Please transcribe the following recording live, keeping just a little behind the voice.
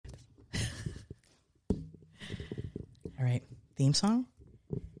All right. Theme song?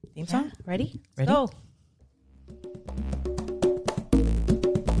 Theme song? Ready? Ready? Go.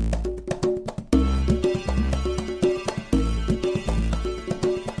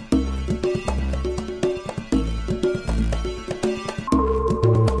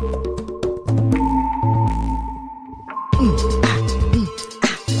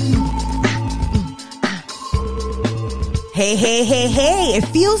 Hey. It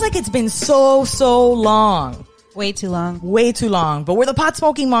feels like it's been so long. Way too long. Way too long. But we're the Pot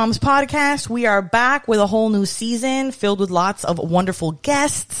Smoking Moms podcast. We are back with a whole new season filled with lots of wonderful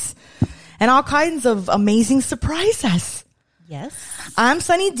guests and all kinds of amazing surprises. Yes. I'm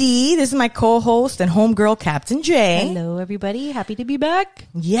Sunny D. This is my co-host and homegirl, Captain J. Hello, everybody. Happy to be back.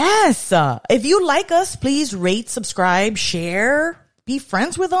 Yes. If you like us, please rate, subscribe, share, be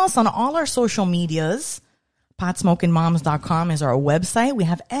friends with us on all our social medias. PotSmokingMoms.com is our website. We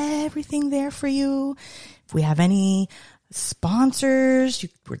have everything there for you. If we have any sponsors,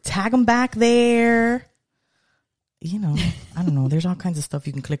 we're tag them back there. You know, I don't know. There's all kinds of stuff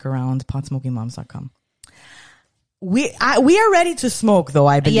you can click around. PotSmokingMoms.com. We are ready to smoke, though,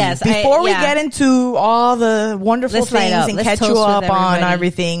 I believe. Yes, Before we get into all the wonderful things and catch you up on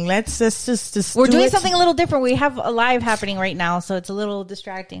everything, let's just we're doing something a little different. We have a live happening right now, so it's a little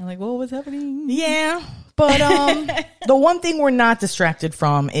distracting. Like, whoa, what's happening? Yeah, but the one thing we're not distracted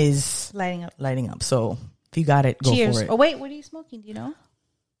from is lighting up. So if you got it, go Cheers. for it. Oh wait, what are you smoking? Do you know?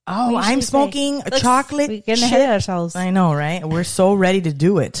 Oh, I'm smoking a chocolate We're getting chip. ahead of ourselves. I know, right? We're so ready to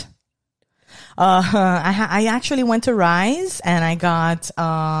do it. I actually went to Rise and I got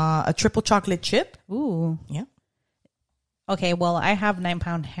a triple chocolate chip. Ooh. Yeah. Okay, well, I have 9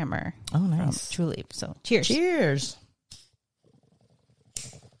 Pound Hammer. Oh, nice. From True Leap. So, cheers. Cheers.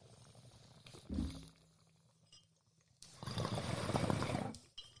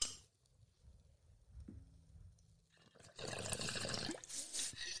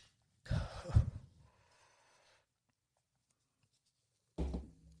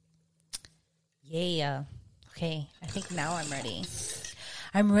 Yeah. Okay. I think now I'm ready.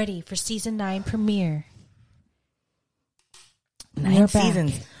 I'm ready for season 9 premiere. 9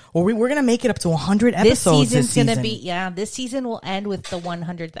 seasons. Well, we're going to make it up to 100 episodes this season. This season will end with the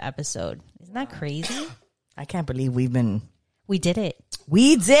 100th episode. Isn't that crazy? I can't believe we did it.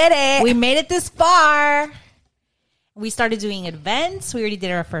 We did it. We made it this far. We started doing events. We already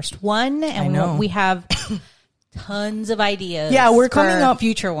did our first one. And we have tons of ideas. Yeah, we're coming up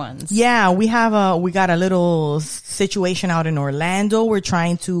future ones. Yeah, we got a little situation out in Orlando. We're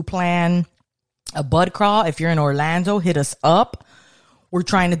trying to plan a bud crawl. If you're in Orlando, hit us up. We're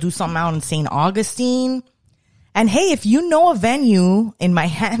trying to do something out in St. Augustine. And hey, if you know a venue in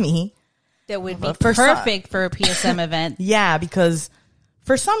Miami that would be perfect for a PSM event. Yeah, because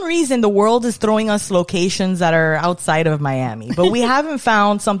for some reason the world is throwing us locations that are outside of Miami, but we haven't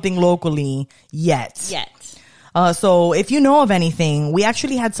found something locally yet. So if you know of anything, we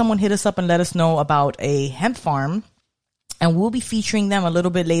actually had someone hit us up and let us know about a hemp farm, and we'll be featuring them a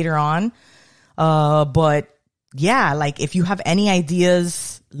little bit later on. But yeah, like if you have any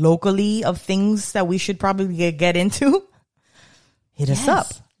ideas locally of things that we should probably get into, hit us up.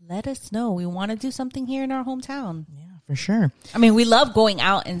 Let us know. We want to do something here in our hometown. Yeah, for sure. I mean, we love going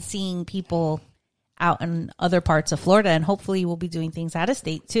out and seeing people out in other parts of Florida, and hopefully we'll be doing things out of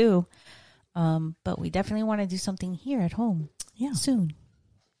state too. But we definitely want to do something here at home. Yeah, soon.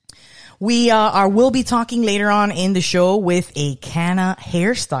 We'll be talking later on in the show with a Canna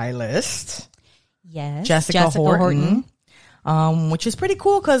hairstylist. Yes, Jessica Horton. Which is pretty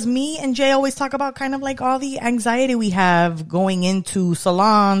cool because me and Jay always talk about kind of like all the anxiety we have going into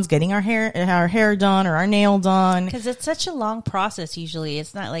salons, getting our hair done or our nail done. Because it's such a long process usually.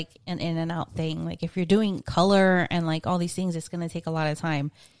 It's not like an in and out thing. Like if you're doing color and like all these things, it's going to take a lot of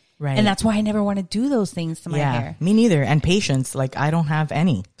time. Right. And that's why I never want to do those things to my hair. Me neither. And patience, like I don't have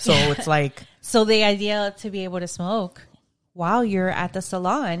any. So it's like. So the idea to be able to smoke while you're at the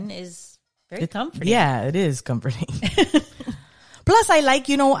salon is very comforting. Yeah, it is comforting. Plus, I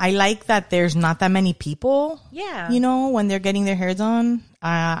like that there's not that many people. Yeah. When they're getting their hair done.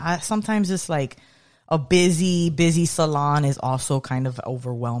 Sometimes it's like a busy salon is also kind of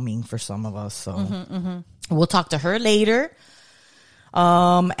overwhelming for some of us. So we'll talk to her later.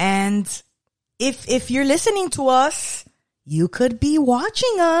 And if you're listening to us, you could be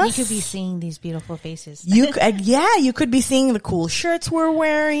watching us. You could be seeing these beautiful faces. You could be seeing the cool shirts we're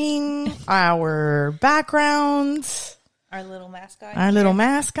wearing, our backgrounds, our little mascot.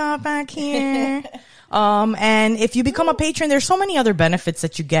 Mascot back here. And if you become a patron, there's so many other benefits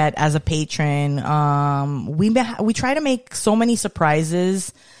that you get as a patron. We try to make so many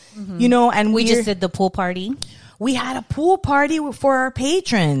surprises, and we just did the pool party. We had a pool party for our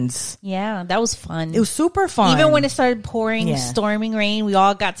patrons. Yeah, that was fun. It was super fun. Even when it started pouring, storming rain, we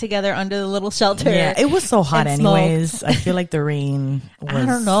all got together under the little shelter. Yeah, it was so hot anyways. I feel like the rain was... I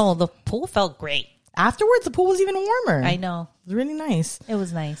don't know. The pool felt great. Afterwards, the pool was even warmer. I know. It was really nice. It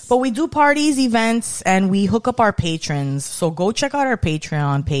was nice. But we do parties, events, and we hook up our patrons. So go check out our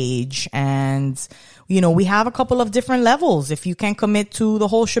Patreon page. And, you know, we have a couple of different levels. If you can't commit to the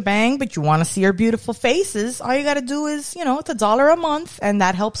whole shebang, but you want to see our beautiful faces, all you got to do is, you know, it's $1 a month. And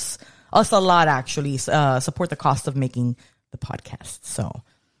that helps us a lot, actually, support the cost of making the podcast. So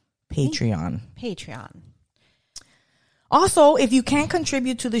Patreon. Also, if you can't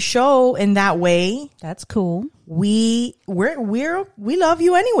contribute to the show in that way, that's cool. We love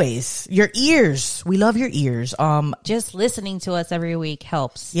you anyways. Your ears. We love your ears. Just listening to us every week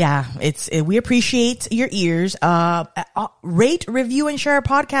helps. Yeah, we appreciate your ears. Rate, review, and share our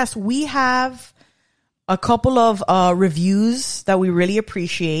podcast. We have a couple of reviews that we really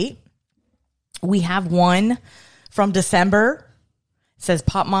appreciate. We have one from December. It says,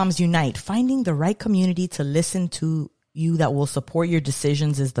 Pop Moms Unite. Finding the right community to listen to you that will support your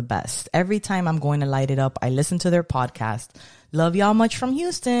decisions is the best. Every time I'm going to light it up, I listen to their podcast. Love y'all much from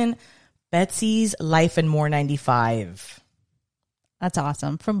Houston. Betsy's Life and More 95. That's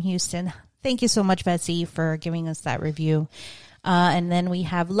awesome. From Houston. Thank you so much, Betsy, for giving us that review. And then we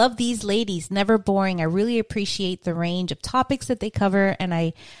have Love These Ladies, Never Boring. I really appreciate the range of topics that they cover, and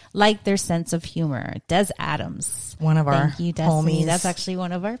I like their sense of humor. Des Adams. One of our homies. That's actually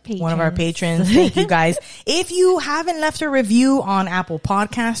one of our patrons. One of our patrons. Thank you, guys. If you haven't left a review on Apple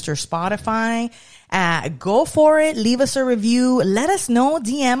Podcasts or Spotify, go for it. Leave us a review. Let us know.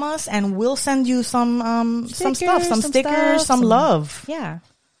 DM us, and we'll send you some stuff, some stickers, some love. Yeah.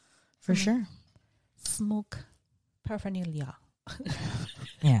 For sure. Smoke paraphernalia.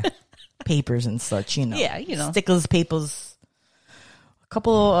 Yeah. Papers and such, you know. Yeah, you know. Stickers, papers.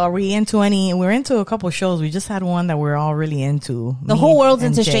 We're into a couple shows. We just had one that we're all really into. The whole world's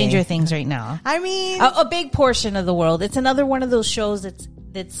into Stranger Things right now. I mean, a big portion of the world. It's another one of those shows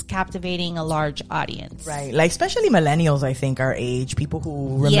that's captivating a large audience. Right. Like, especially millennials, I think, our age. People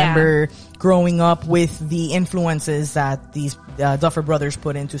who remember growing up with the influences that these Duffer Brothers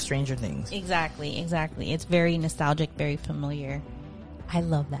put into Stranger Things. Exactly. It's very nostalgic, very familiar. I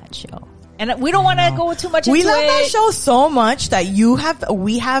love that show. And we don't want to go too much into it. We love that show so much that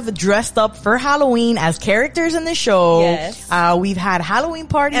we have dressed up for Halloween as characters in the show. Yes. We've had Halloween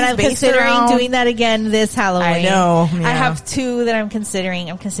parties. And I'm considering doing that again this Halloween. I know. Yeah. I have two that I'm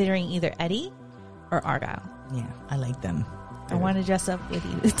considering. I'm considering either Eddie or Argyle. Yeah, I like them. I want to dress up with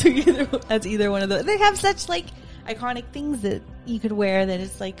either one of those. They have such like iconic things that you could wear that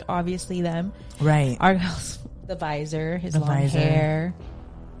it's like obviously them. Right. Argyle's the visor, his long hair,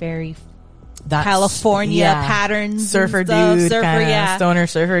 very California patterns, surfer dude, stoner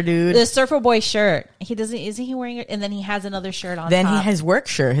surfer dude. The surfer boy shirt. Isn't he wearing it? And then he has another shirt on. Then top. He has work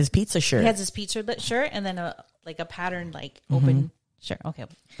shirt, his pizza shirt. He has his pizza shirt, and then a patterned open shirt. Okay,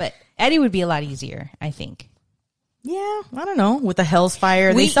 but Eddie would be a lot easier, I think. Yeah, I don't know. With the Hell's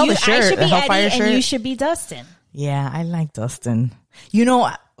Fire, they sell the shirt. I should be Hellfire Eddie, shirt. and you should be Dustin. Yeah, I like Dustin. You know,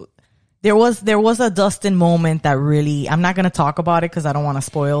 there was a Dustin moment that really, I'm not going to talk about it because I don't want to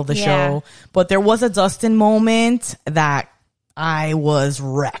spoil the show, but there was a Dustin moment that I was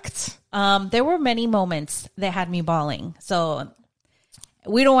wrecked. There were many moments that had me bawling. So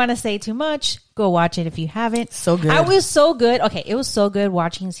we don't want to say too much. Go watch it if you haven't. So good. I was so good. Okay. It was so good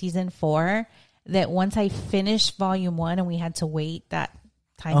watching season 4 that once I finished volume 1 and we had to wait that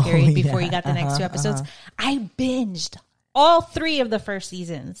time period before you got the next 2 episodes, I binged all 3 of the first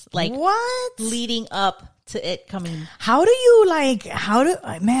seasons, what leading up to it coming. How do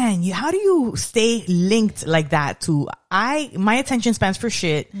you stay linked like that to my attention spans for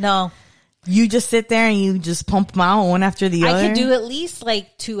shit? No, you just sit there and you just pump them out one after the other. I could do at least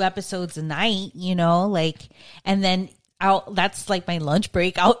 2 episodes a night, and then that's my lunch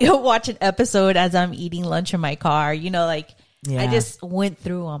break. I'll watch an episode as I'm eating lunch in my car, I just went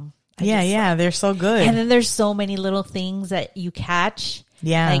through them. They're so good. And then there's so many little things that you catch.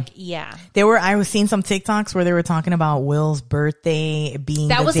 Yeah. I was seeing some TikToks where they were talking about Will's birthday being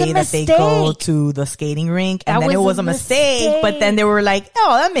the day that they go to the skating rink. And then it was a mistake. But then they were like,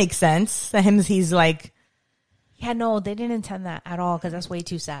 oh, that makes sense. He's like. Yeah, no, they didn't intend that at all because that's way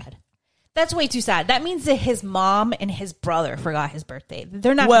too sad. That's way too sad. That means that his mom and his brother forgot his birthday.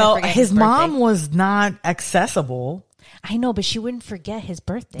 They're not going to forget his birthday. Mom was not accessible. I know, but she wouldn't forget his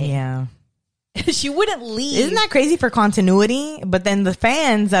birthday. Yeah. She wouldn't leave. Isn't that crazy for continuity? But then the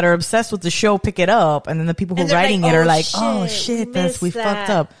fans that are obsessed with the show pick it up, and then the people who are writing it are like, oh shit, we fucked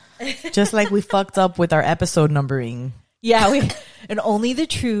up. Just like we fucked up with our episode numbering. Yeah, and only the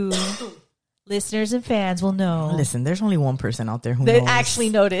true listeners and fans will know. Listen, there's only one person out there who that knows. actually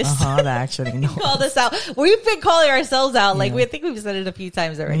noticed. That actually knows. Called us out. We've been calling ourselves out. Like, I think we've said it a few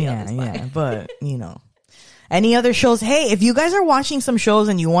times already on this podcast. But, any other shows? Hey, if you guys are watching some shows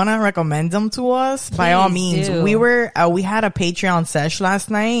and you want to recommend them to us, by all means. Do. We had a Patreon sesh last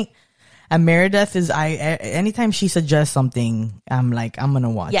night, and Meredith anytime she suggests something, I'm like, I'm going to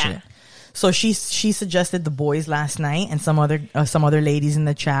watch it. So she suggested The Boys last night, and some other ladies in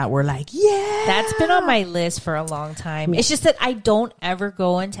the chat were like, yeah. That's been on my list for a long time. It's just that I don't ever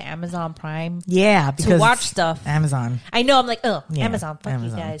go into Amazon Prime because to watch stuff. Amazon. I know, I'm like, Amazon, fuck you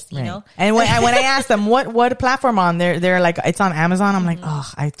guys, you know? And when I asked them what platform on, they're like, it's on Amazon. I'm like,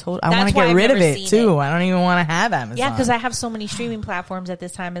 I want to get rid of it too. I don't even want to have Amazon. Yeah, because I have so many streaming platforms at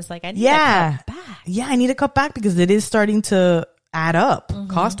this time. It's like, I need to cut back. Yeah, I need to cut back because it is starting to add up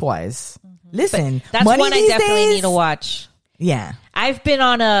cost-wise. Listen, but that's one I definitely need to watch. Yeah. I've been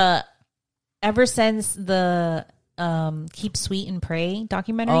on ever since the Keep Sweet and Pray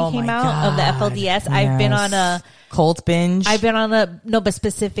documentary came out of the FLDS. Yes. I've been on a cult binge. I've been on but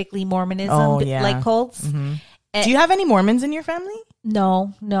specifically Mormonism, like cults. Mm-hmm. Do you have any Mormons in your family?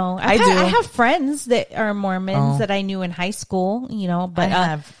 No. I do. I have friends that are Mormons that I knew in high school, but I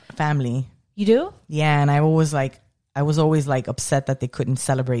have family. You do? Yeah, and I was always like upset that they couldn't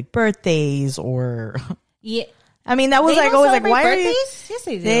celebrate birthdays or. Yeah, I mean that was like always like why birthdays? Are you? Yes,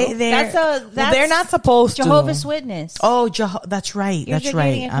 they do. They're not supposed to. Jehovah's Witness. Oh, that's right. That's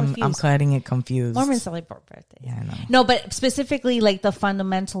right. I'm cutting it confused. Mormons celebrate birthdays. Yeah, I know. No, but specifically like the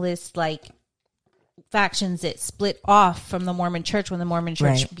fundamentalist factions that split off from the Mormon Church when the Mormon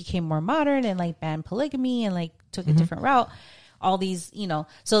Church became more modern and like banned polygamy and like took a different route. All these,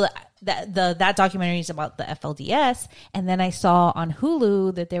 so that documentary is about the FLDS. And then I saw on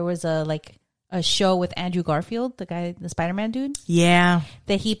Hulu that there was a show with Andrew Garfield, the guy, the Spider-Man dude. Yeah.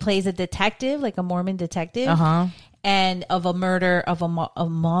 That he plays a detective, like a Mormon detective. And of a murder of a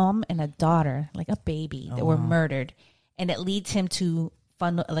mom and a daughter, like a baby that were murdered. And it leads him to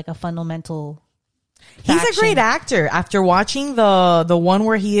a fundamental faction. He's a great actor. After watching the one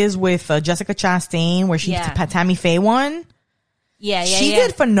where he is with Jessica Chastain, where she's Tammy Faye one. Yeah. She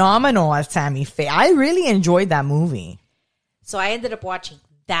did phenomenal as Tammy Faye. I really enjoyed that movie. So I ended up watching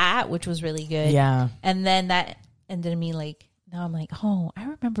that, which was really good. Yeah. And then that ended me now I'm like, oh, I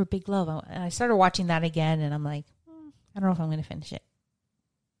remember Big Love. And I started watching that again, and I'm like, I don't know if I'm going to finish it.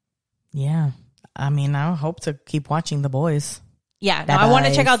 Yeah. I mean, I hope to keep watching The Boys. Yeah. No, I want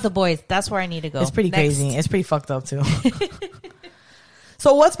to check out The Boys. That's where I need to go. It's pretty crazy. It's pretty fucked up, too.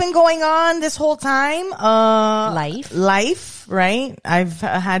 So what's been going on this whole time? Life, right? I've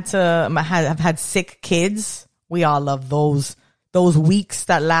had sick kids. We all love those weeks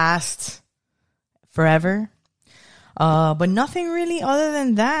that last forever. But nothing really other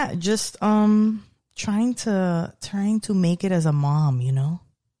than that. Just trying to make it as a mom,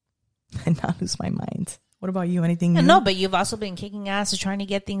 and not lose my mind. What about you? Anything new? No, but you've also been kicking ass trying to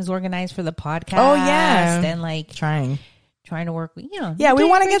get things organized for the podcast. Oh yeah, and trying to work with, Yeah, we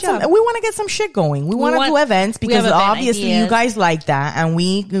want to get some shit going. We want to do events because obviously you guys like that, and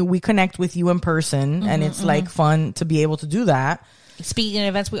we connect with you in person, and it's like fun to be able to do that. Speaking of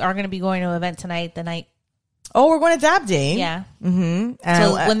events, we are going to be going to an event tonight, the night. Oh, we're going to Dab Day. Yeah. Mm-hmm.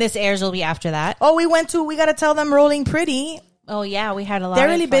 So when this airs, it'll be after that. Oh, we got to tell them Rolling Pretty. Oh yeah, we had a lot. They're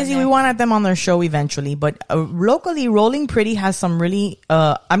really busy. We wanted them on their show eventually, but locally, Rolling Pretty has some really,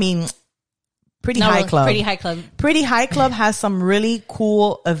 Pretty High Club. Pretty High Club has some really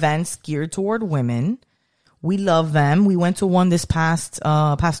cool events geared toward women. We love them. We went to one this past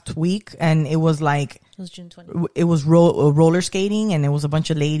week, and it was June 20th. It was roller skating, and there was a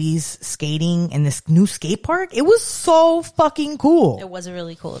bunch of ladies skating in this new skate park. It was so fucking cool. It was a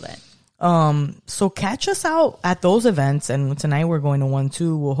really cool event. So catch us out at those events, and tonight we're going to one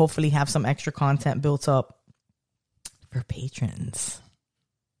too. We'll hopefully have some extra content built up for patrons.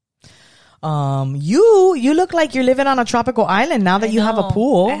 You look like you're living on a tropical island now that you have a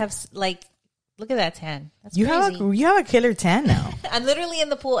pool. I have look at that tan. That's you crazy. You have a killer tan now. I'm literally in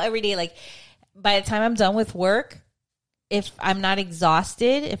the pool every day. By the time I'm done with work, if I'm not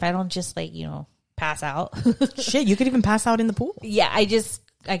exhausted, if I don't just pass out. Shit, you could even pass out in the pool. Yeah, I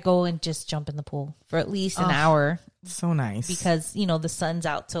go and just jump in the pool for at least an hour. So nice. Because, the sun's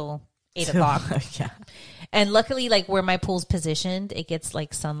out till 8 o'clock. Yeah. And luckily, where my pool's positioned, it gets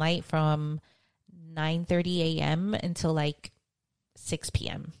sunlight from 9:30 a.m. until 6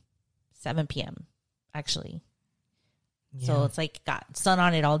 p.m., 7 p.m. actually. Yeah. So it's got sun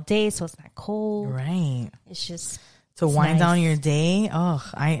on it all day, so it's not cold. Right. It's just to wind down your day. Oh,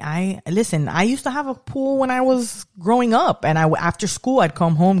 I listen, I used to have a pool when I was growing up, and after school I'd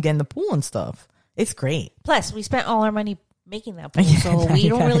come home, get in the pool and stuff. It's great. Plus, we spent all our money making that pool, so we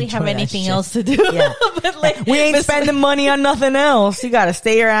don't really have anything else to do. Yeah. But we ain't spending money on nothing else. You got to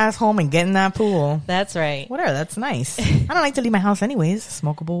stay your ass home and get in that pool. That's right. Whatever. That's nice. I don't like to leave my house anyways.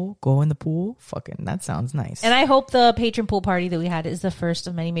 Smoke a bowl, go in the pool. Fucking, that sounds nice. And I hope the patron pool party that we had is the first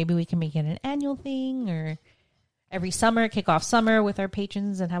of many. Maybe we can make it an annual thing, or every summer, kick off summer with our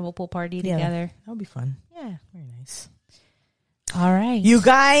patrons and have a pool party together. That would be fun. Yeah. Very nice. All right. You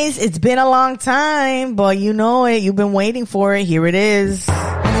guys, it's been a long time, but you know it. You've been waiting for it. Here it is.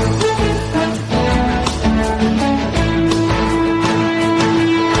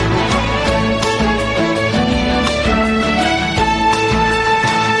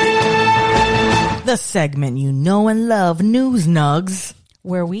 The segment you know and love, News Nugs,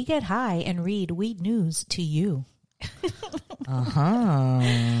 where we get high and read weed news to you. All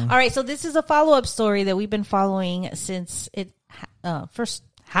right, so this is a follow-up story that we've been following since it first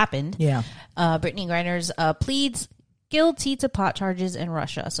happened. Yeah. Brittney Griner's pleads guilty to pot charges in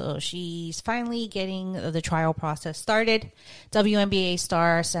Russia. So she's finally getting the trial process started. WNBA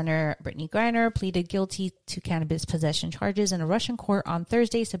star center Brittney Griner pleaded guilty to cannabis possession charges in a Russian court on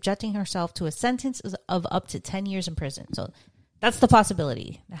Thursday, subjecting herself to a sentence of up to 10 years in prison. So that's the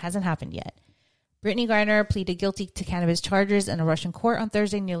possibility. It hasn't happened yet. Brittney Griner pleaded guilty to cannabis charges in a Russian court on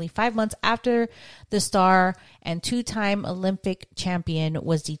Thursday, nearly 5 months after the star and two-time Olympic champion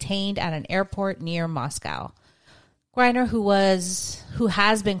was detained at an airport near Moscow. Griner, who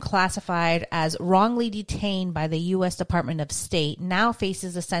has been classified as wrongly detained by the U.S. Department of State, now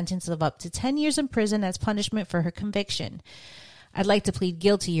faces a sentence of up to 10 years in prison as punishment for her conviction. "I'd like to plead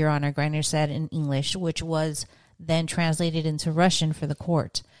guilty, Your Honor," Griner said in English, which was then translated into Russian for the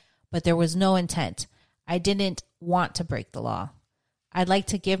court. "But there was no intent. I didn't want to break the law. I'd like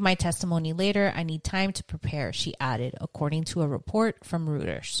to give my testimony later. I need time to prepare," she added, according to a report from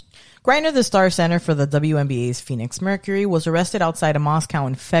Reuters. Griner, the star center for the WNBA's Phoenix Mercury, was arrested outside of Moscow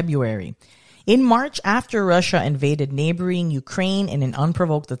in February. In March, after Russia invaded neighboring Ukraine in an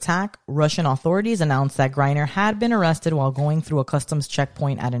unprovoked attack, Russian authorities announced that Griner had been arrested while going through a customs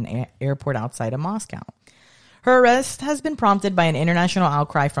checkpoint at an airport outside of Moscow. Her arrest has been prompted by an international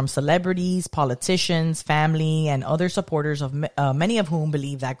outcry from celebrities, politicians, family, and other supporters, of many of whom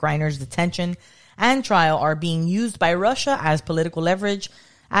believe that Griner's detention and trial are being used by Russia as political leverage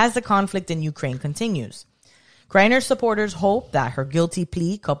as the conflict in Ukraine continues. Griner's supporters hope that her guilty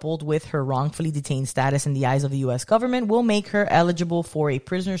plea, coupled with her wrongfully detained status in the eyes of the U.S. government, will make her eligible for a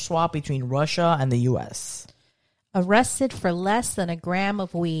prisoner swap between Russia and the U.S. Arrested for less than a gram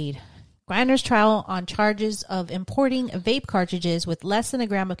of weed. Griner's trial on charges of importing vape cartridges with less than a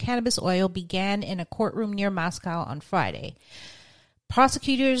gram of cannabis oil began in a courtroom near Moscow on Friday.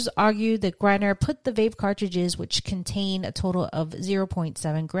 Prosecutors argued that Griner put the vape cartridges, which contain a total of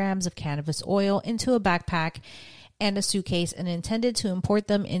 0.7 grams of cannabis oil, into a backpack and a suitcase and intended to import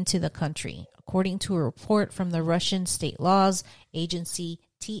them into the country, according to a report from the Russian state laws agency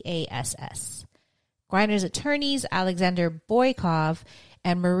TASS. Griner's attorneys, Alexander Boykov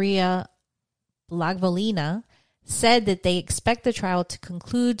and Maria Blagovolina, said that they expect the trial to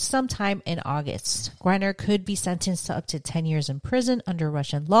conclude sometime in August. Griner could be sentenced to up to 10 years in prison under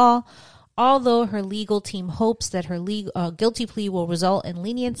Russian law, although her legal team hopes that her guilty plea will result in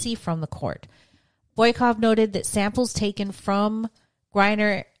leniency from the court. Boykov noted that samples taken from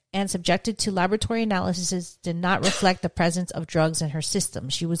Griner and subjected to laboratory analysis did not reflect the presence of drugs in her system.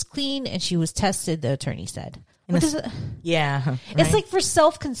 She was clean and she was tested, the attorney said. Yeah. Right. It's like for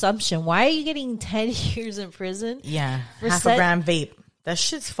self-consumption. Why are you getting 10 years in prison? Yeah. Half a gram vape. That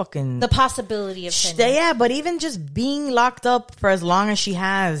shit's fucking... The possibility of 10 years. Yeah, but even just being locked up for as long as she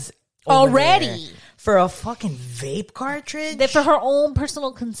has... Already. For a fucking vape cartridge? That for her own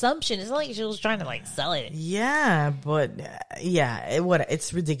personal consumption. It's not like she was trying to sell it. Yeah, but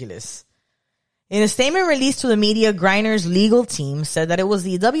it's ridiculous. In a statement released to the media, Griner's legal team said that it was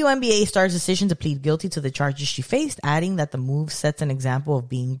the WNBA star's decision to plead guilty to the charges she faced, adding that the move sets an example of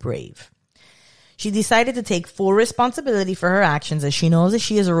being brave. She decided to take full responsibility for her actions as she knows that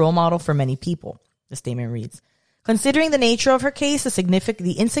she is a role model for many people. The statement reads, considering the nature of her case,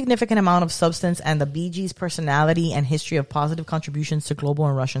 the insignificant amount of substance, and the BG's personality and history of positive contributions to global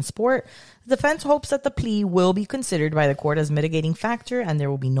and Russian sport, the defense hopes that the plea will be considered by the court as mitigating factor and there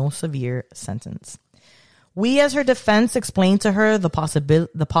will be no severe sentence. We, as her defense, explained to her the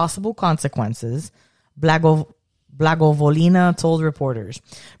possible consequences, Blagovolina told reporters.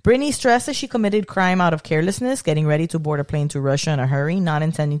 Brittney stressed that she committed crime out of carelessness, getting ready to board a plane to Russia in a hurry, not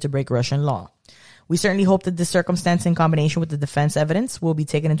intending to break Russian law. We certainly hope that this circumstance in combination with the defense evidence will be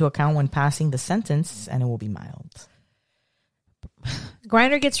taken into account when passing the sentence, and it will be mild.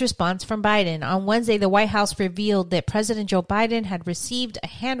 Griner gets response from Biden. On Wednesday, the White House revealed that President Joe Biden had received a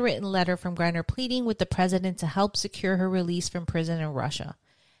handwritten letter from Griner pleading with the president to help secure her release from prison in Russia.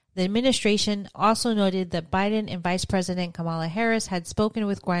 The administration also noted that Biden and Vice President Kamala Harris had spoken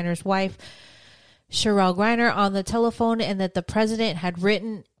with Griner's wife, Cherelle Griner, on the telephone, and that the president had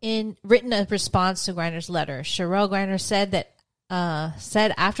written a response to Griner's letter. Cherelle Griner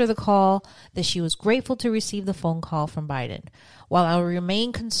said after the call that she was grateful to receive the phone call from Biden. While I will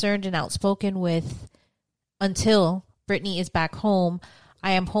remain concerned and outspoken until Brittany is back home,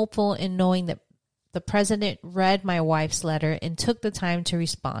 I am hopeful in knowing that the president read my wife's letter and took the time to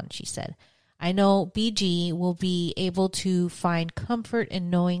respond, she said. I know BG will be able to find comfort in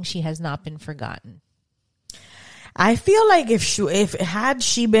knowing she has not been forgotten. I feel like if had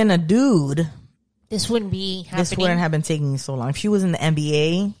she been a dude, this wouldn't be happening. This wouldn't have been taking so long. If she was in the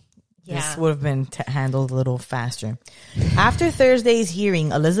NBA, this would have been handled a little faster. After Thursday's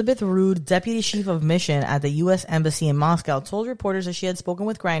hearing, Elizabeth Rood, deputy chief of mission at the U.S. Embassy in Moscow, told reporters that she had spoken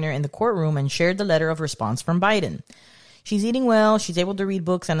with Griner in the courtroom and shared the letter of response from Biden. She's eating well, she's able to read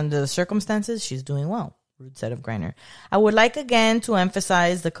books, and under the circumstances, she's doing well, Rood said of Griner. I would like again to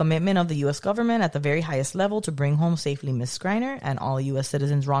emphasize the commitment of the U.S. government at the very highest level to bring home safely Ms. Griner and all U.S.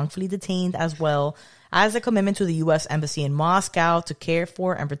 citizens wrongfully detained, as well as a commitment to the U.S. Embassy in Moscow to care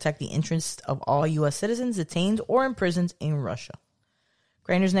for and protect the interests of all U.S. citizens detained or imprisoned in Russia.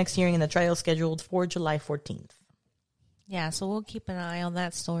 Griner's next hearing in the trial is scheduled for July 14th. Yeah, so we'll keep an eye on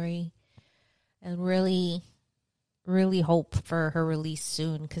that story and really, really hope for her release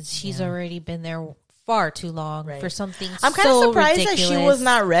soon, because she's already been there far too long for something I'm kind of surprised ridiculous. That she was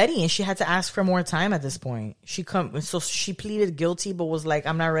not ready and she had to ask for more time at this point. She pleaded guilty but was like,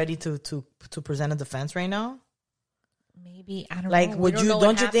 I'm not ready to present a defense right now. Maybe, I don't know.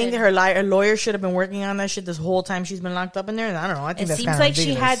 Don't you think her lawyer should have been working on that shit this whole time she's been locked up in there? I don't know. I think it that's seems like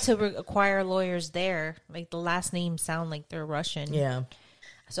ridiculous. She had to acquire lawyers there. Like, the last names sound like they're Russian. Yeah.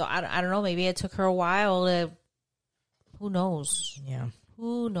 So I don't know. Maybe it took her a while to. Who knows? Yeah.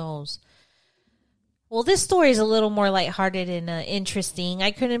 Who knows? Well, this story is a little more lighthearted and interesting.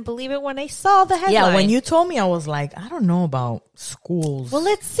 I couldn't believe it when I saw the headline. Yeah, when you told me, I was like, I don't know about schools. Well,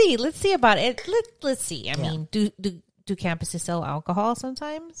 let's see. Let's see about it. Let's see. I mean, do campuses sell alcohol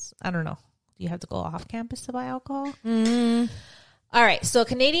sometimes? I don't know. Do you have to go off campus to buy alcohol? Mm. All right. So,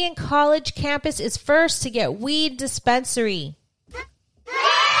 Canadian college campus is first to get weed dispensary.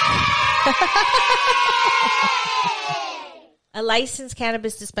 A licensed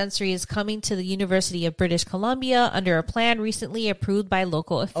cannabis dispensary is coming to the University of British Columbia under a plan recently approved by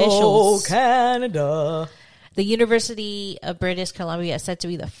local officials. Oh, Canada. The University of British Columbia is said to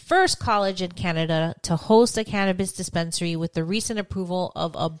be the first college in Canada to host a cannabis dispensary with the recent approval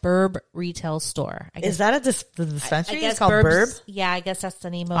of a Burb retail store. Is that the dispensary? I guess it's called Burb? Yeah, I guess that's the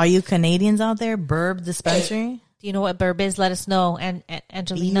name of it. Are you Canadians out there? Burb dispensary? Do you know what Burb is? Let us know. And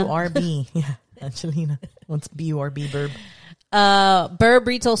Angelina? B-U-R-B. Yeah, Angelina. What's B-U-R-B, Burb? Burb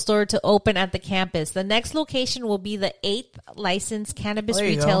retail store to open at the campus. The next location will be the 8th licensed cannabis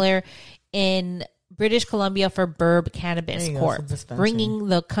retailer in British Columbia for Burb Cannabis Corp., bringing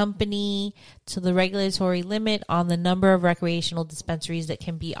the company to the regulatory limit on the number of recreational dispensaries that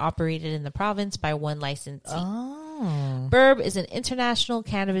can be operated in the province by one licensee. Burb is an international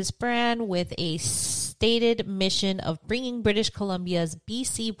cannabis brand with a stated mission of bringing British Columbia's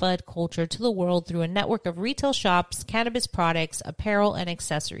BC bud culture to the world through a network of retail shops, cannabis products, apparel, and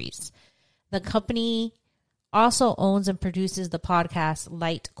accessories. The company also owns and produces the podcast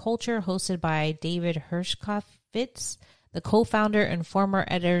Light Culture, hosted by David Hirschkopitz, the co-founder and former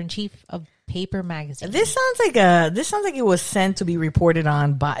editor-in-chief of Paper Magazine. This sounds like it was sent to be reported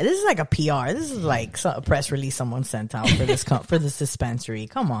on by. This is like a PR. This is like a press release someone sent out for this for this dispensary.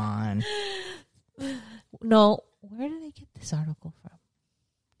 Come on. No, where did they get this article from?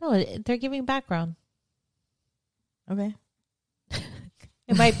 No, they're giving background. Okay,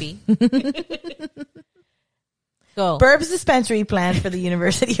 it might be. Go. Burb's dispensary planned for the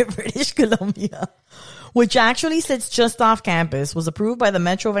University of British Columbia, which actually sits just off campus, was approved by the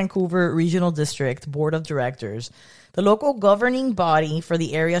Metro Vancouver Regional District Board of Directors, the local governing body for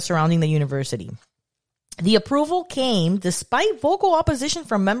the area surrounding the university. The approval came despite vocal opposition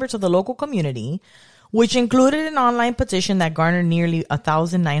from members of the local community, which included an online petition that garnered nearly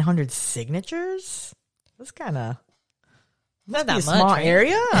 1,900 signatures. That's kind of not that much. Small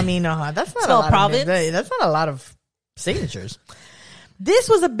area. I mean, that's not a lot. That's not a lot of signatures. This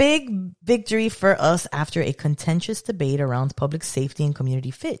was a big victory for us after a contentious debate around public safety and community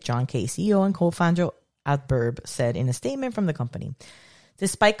fit, John Kay, CEO and co-founder at Burb, said in a statement from the company.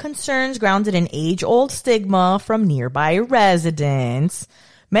 Despite concerns grounded in age-old stigma from nearby residents,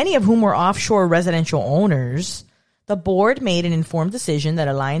 many of whom were offshore residential owners, the board made an informed decision that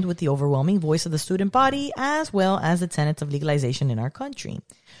aligned with the overwhelming voice of the student body as well as the tenets of legalization in our country.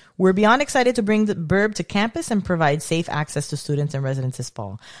 We're beyond excited to bring the Burb to campus and provide safe access to students and residents this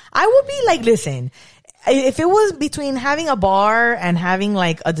fall. I would be like, listen, if it was between having a bar and having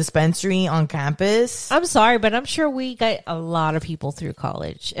like a dispensary on campus. I'm sorry, but I'm sure we got a lot of people through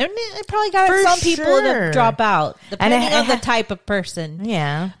college. And it probably got some people to drop out, depending on the type of person.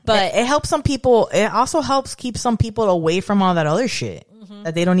 Yeah. But it helps some people. It also helps keep some people away from all that other shit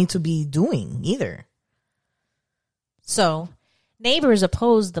that they don't need to be doing either. So, neighbors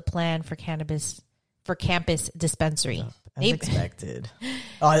opposed the plan for campus dispensary. As expected.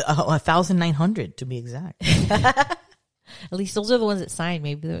 1,900 to be exact. At least those are the ones that signed.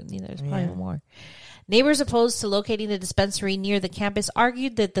 Maybe there's probably more. Neighbors opposed to locating the dispensary near the campus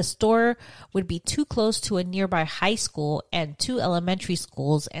argued that the store would be too close to a nearby high school and 2 elementary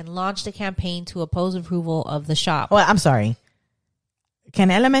schools and launched a campaign to oppose approval of the shop. Well, I'm sorry.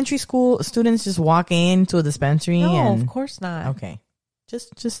 Can elementary school students just walk into a dispensary? No, of course not. Okay.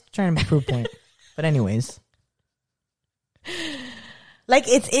 Just trying to prove point. But anyways. Like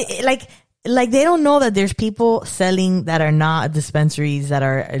like they don't know that there's people selling that are not dispensaries that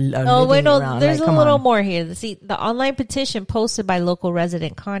are wait, no, around. There's like, a little more here. See, the online petition posted by local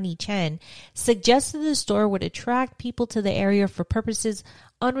resident Connie Chen suggested the store would attract people to the area for purposes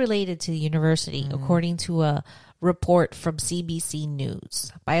unrelated to the university, according to a report from CBC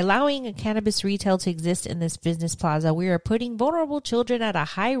News. By allowing a cannabis retail to exist in this business plaza, we are putting vulnerable children at a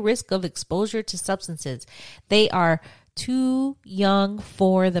high risk of exposure to substances. They are too young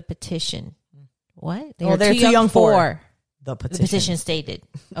for the petition. What? They're too young for the petition. The petition stated.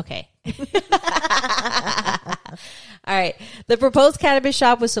 Okay. All right. The proposed cannabis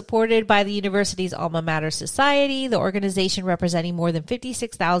shop was supported by the university's Alma Mater Society, the organization representing more than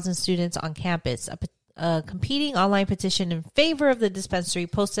 56,000 students on campus. A competing online petition in favor of the dispensary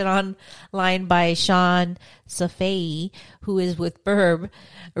posted online by Sean Safai, who is with Burb,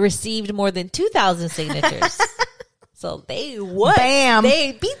 received more than 2,000 signatures. So they what? Bam!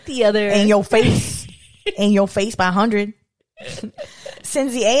 They beat the other in your face, in your face by 100.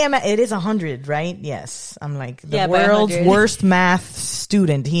 Since the AMS, it is 100, right? Yes, I'm like the world's worst math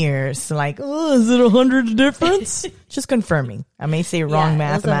student here. So like, oh, is it 100 difference? Just confirming. I may say wrong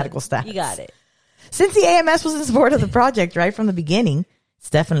mathematical stats. You got it. Since the AMS was in support of the project right from the beginning, it's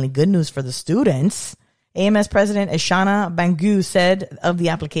definitely good news for the students. AMS President Ishana Bangu said of the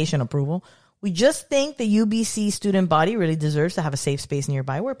application approval, "We just think the UBC student body really deserves to have a safe space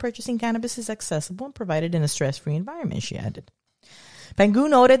nearby where purchasing cannabis is accessible and provided in a stress-free environment," she added. Bangu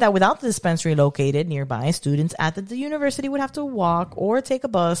noted that without the dispensary located nearby, students at the university would have to walk or take a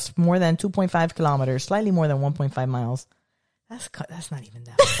bus more than 2.5 kilometers, slightly more than 1.5 miles. That's not even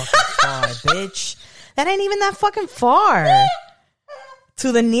that fucking far, bitch. That ain't even that fucking far.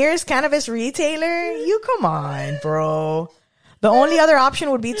 To the nearest cannabis retailer? You come on, bro. The only other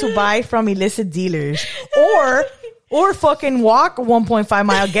option would be to buy from illicit dealers or fucking walk 1.5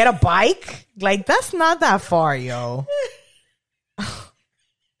 mile, get a bike. Like, that's not that far, yo.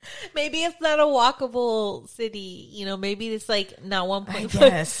 Maybe it's not a walkable city. You know, maybe it's like not 1.5.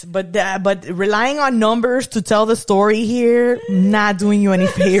 Yes, but relying on numbers to tell the story here, not doing you any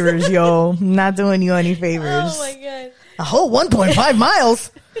favors, yo. Not doing you any favors. Oh my God. A whole 1.5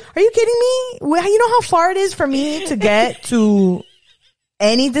 miles? Are you kidding me? Well, you know how far it is for me to get to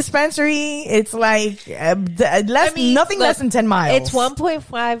any dispensary? It's like nothing less than 10 miles. It's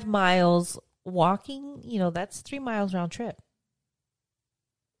 1.5 miles walking. You know, that's 3 miles round trip.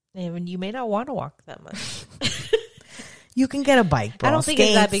 And you may not want to walk that much. You can get a bike, bro. I don't think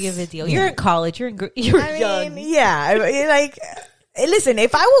it's that big of a deal. You're in college. You're young. Yeah. Like, listen, when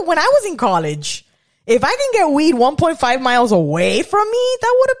I was in college, if I can get weed 1.5 miles away from me,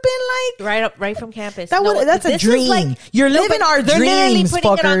 that would have been like right from campus. That's a dream. Like, you're living our they're dreams,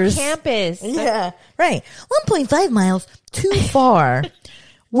 literally putting fuckers. It on campus. Yeah, right. 1.5 miles too far.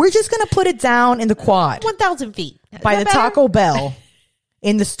 We're just gonna put it down in the quad, 1,000 feet by the Taco Bell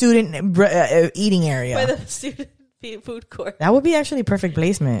in the student eating area. By the student food court. That would be actually perfect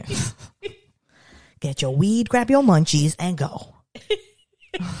placement. Get your weed, grab your munchies, and go.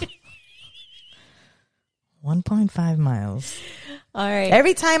 1.5 miles. All right.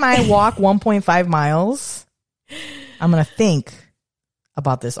 Every time I walk 1.5 miles, I'm going to think,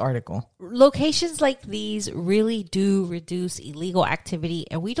 about this article. Locations like these really do reduce illegal activity,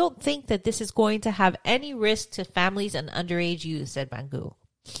 and we don't think that this is going to have any risk to families and underage youth, said Bangu.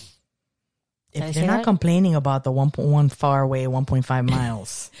 If they're not complaining about the 1.1 far away, 1.5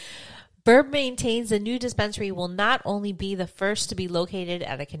 miles. Burb maintains the new dispensary will not only be the first to be located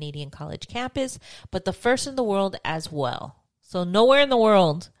at a Canadian college campus, but the first in the world as well. So nowhere in the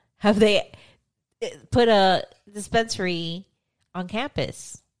world have they put a dispensary on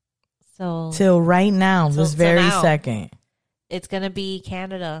campus. So till right now, this very second. It's going to be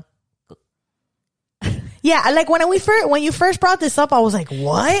Canada. Yeah, like when you first brought this up, I was like,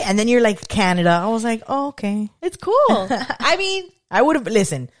 what? And then you're like, Canada. I was like, oh, okay. It's cool. I mean, I would have,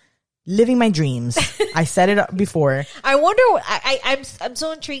 listen, living my dreams. I said it before. I wonder, I'm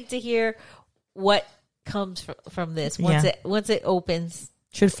so intrigued to hear what comes from this once it opens.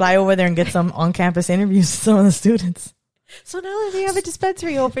 Should fly over there and get some on-campus interviews with some of the students. So now that they have a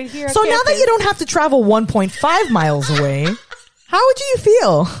dispensary open here on so campus, now that you don't have to travel 1.5 miles away, how would you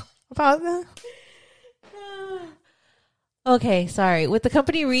feel about that? Okay, sorry. With the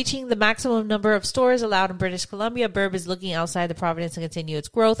company reaching the maximum number of stores allowed in British Columbia, Burb is looking outside the province to continue its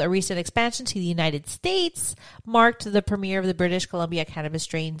growth. A recent expansion to the United States marked the premiere of the British Columbia cannabis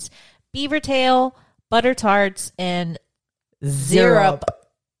strains Beavertail, Butter Tarts, and Syrup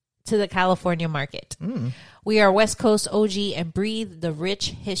to the California market. We are West Coast OG and breathe the rich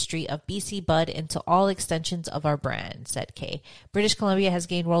history of BC Bud into all extensions of our brand, said Kay. British Columbia has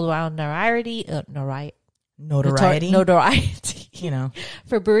gained worldwide notoriety, you know,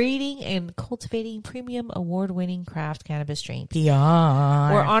 for breeding and cultivating premium award-winning craft cannabis strains. PR.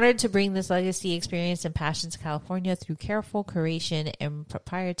 We're honored to bring this legacy, experience, and passion to California through careful curation and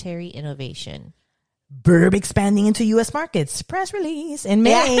proprietary innovation. Burb expanding into U.S. markets. Press release. In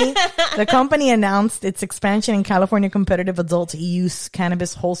May, the company announced its expansion in California competitive adult use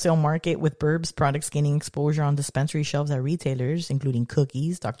cannabis wholesale market, with Burb's products gaining exposure on dispensary shelves at retailers, including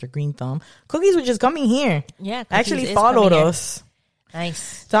Cookies, Dr. Green Thumb. Cookies, which is coming here. Yeah. Actually followed us.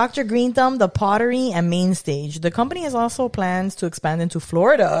 Nice. Dr. Green Thumb, The Pottery, and Mainstage. The company has also plans to expand into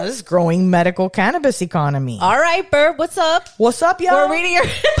Florida's growing medical cannabis economy. All right, Burb, what's up? What's up, y'all? We're reading your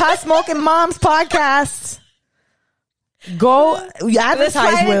Past Smoking Moms podcast. Go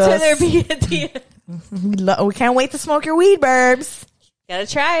advertise with us. We can't wait to smoke your weed, Burbs. Gotta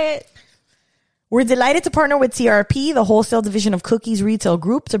try it. We're delighted to partner with TRP, the wholesale division of Cookies Retail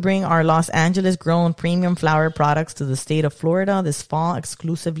Group, to bring our Los Angeles grown premium flower products to the state of Florida this fall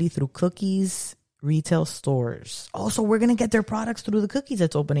exclusively through Cookies retail stores. Also, we're going to get their products through the Cookies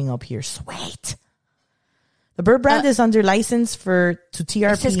that's opening up here. Sweet. The Burb brand is under license to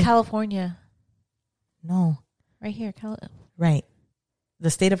TRP. It says California. No. Right here. Right. The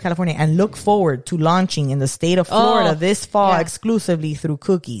state of California. And look forward to launching in the state of Florida this fall exclusively through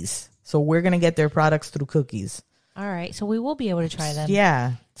Cookies. So we're going to get their products through Cookies. All right. So we will be able to try them.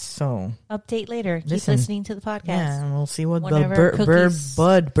 Yeah. So. Update later. Keep listening to the podcast. Yeah. And we'll see what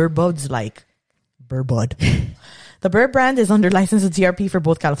Burb Bud's like. Burb Bud. The Burb brand is under license to TRP for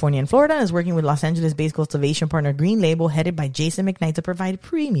both California and Florida and is working with Los Angeles-based cultivation partner Green Label, headed by Jason McKnight, to provide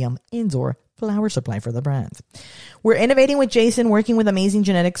premium indoor flower supply for the brand. We're innovating with Jason, working with amazing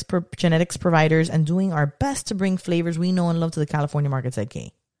genetics providers, and doing our best to bring flavors we know and love to the California markets at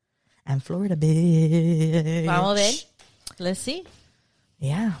K. And Florida, bitch. Vamos a ver. Let's see.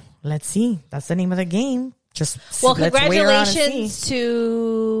 Yeah, let's see. That's the name of the game. Congratulations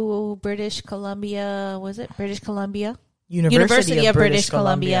to British Columbia. Was it British Columbia? University of British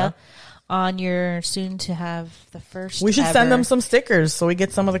Columbia. On your soon to have the first. We should send them some stickers so we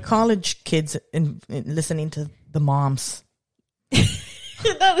get some of the college kids in listening to the moms.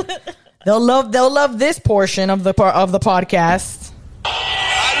 They'll love this portion of the podcast.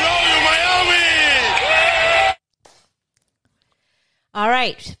 All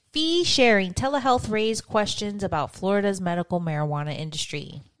right. Fee sharing. Telehealth raised questions about Florida's medical marijuana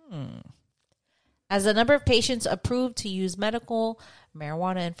industry. As the number of patients approved to use medical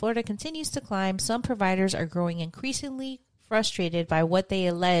marijuana in Florida continues to climb, some providers are growing increasingly frustrated by what they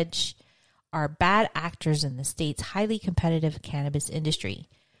allege are bad actors in the state's highly competitive cannabis industry.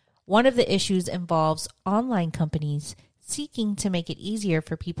 One of the issues involves online companies seeking to make it easier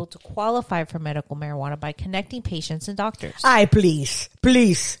for people to qualify for medical marijuana by connecting patients and doctors. Please.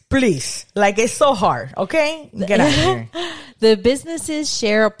 Like, it's so hard, okay? Get out of here. The businesses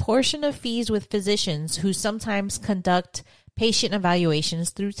share a portion of fees with physicians who sometimes conduct patient evaluations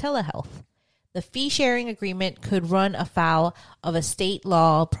through telehealth. The fee-sharing agreement could run afoul of a state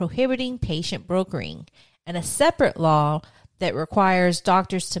law prohibiting patient brokering and a separate law that requires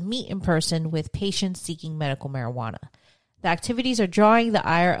doctors to meet in person with patients seeking medical marijuana. The activities are drawing the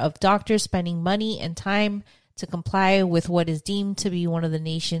ire of doctors spending money and time to comply with what is deemed to be one of the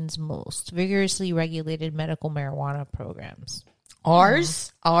nation's most vigorously regulated medical marijuana programs.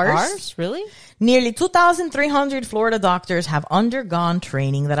 Ours? Really? Nearly 2,300 Florida doctors have undergone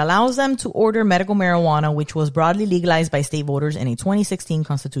training that allows them to order medical marijuana, which was broadly legalized by state voters in a 2016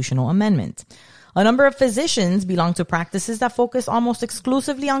 constitutional amendment. A number of physicians belong to practices that focus almost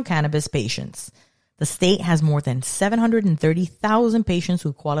exclusively on cannabis patients. The state has more than 730,000 patients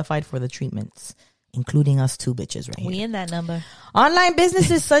who qualified for the treatments, including us two bitches right here. We in that number. Online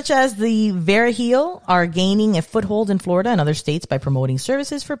businesses such as the VeraHeal are gaining a foothold in Florida and other states by promoting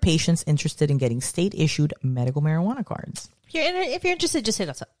services for patients interested in getting state-issued medical marijuana cards. If you're interested, just hit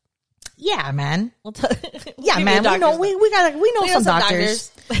us up. Yeah, man. We'll yeah, man. We know some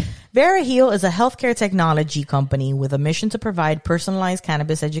doctors. VeraHeal is a healthcare technology company with a mission to provide personalized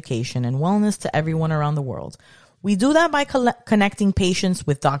cannabis education and wellness to everyone around the world. We do that by connecting patients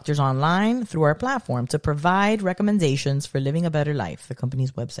with doctors online through our platform to provide recommendations for living a better life, the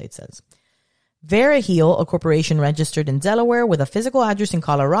company's website says. VeraHeal, a corporation registered in Delaware with a physical address in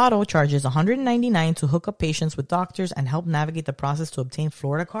Colorado, charges $199 to hook up patients with doctors and help navigate the process to obtain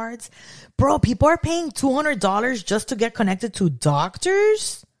Florida cards. Bro, people are paying $200 just to get connected to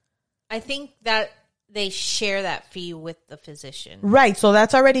doctors? I think that they share that fee with the physician. Right. So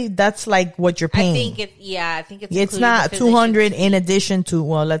that's like what you're paying. I think it's not 200 in addition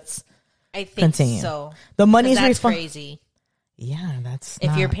to, I think continue. So. The money's that's crazy. Yeah, that's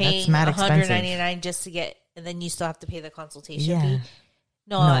if you're paying $199 just to get, and then you still have to pay the consultation fee.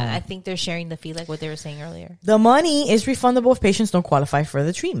 No, I think they're sharing the fee like what they were saying earlier. The money is refundable if patients don't qualify for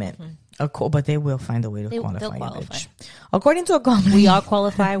the treatment. But they will find a way to qualify. According to a company, we all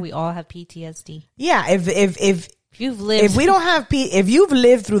qualify. We all have PTSD. Yeah, if you've lived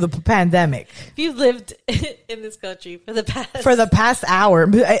through the pandemic, if you've lived in this country for the past hour,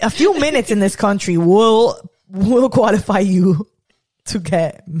 a few minutes in this country will qualify you to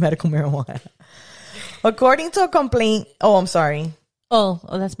get medical marijuana. According to a complaint, I'm sorry. Oh,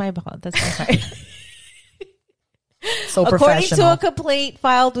 that's my fault. So according to a complaint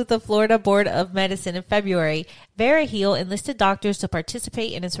filed with the Florida Board of Medicine in February, VeraHeal enlisted doctors to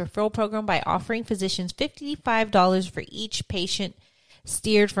participate in its referral program by offering physicians $55 for each patient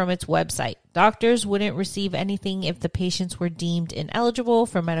steered from its website. Doctors wouldn't receive anything if the patients were deemed ineligible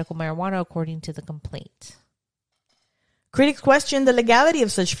for medical marijuana, according to the complaint. Critics question the legality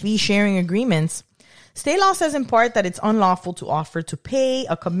of such fee-sharing agreements. State law says in part that it's unlawful to offer to pay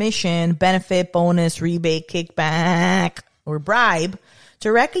a commission, benefit, bonus, rebate, kickback, or bribe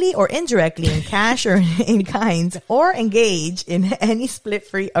directly or indirectly in cash or in kind, or engage in any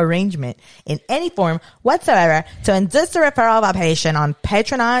split-free arrangement in any form whatsoever to induce the referral of a patient on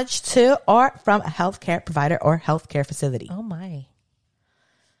patronage to or from a healthcare provider or healthcare facility. Oh my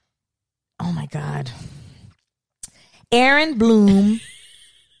God. Aaron Bloom.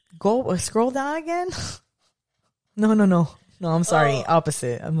 Go scroll down again. No. I'm sorry.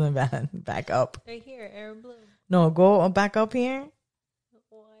 Opposite. I'm gonna back up. Right here, Aaron Bloom. No, go back up here.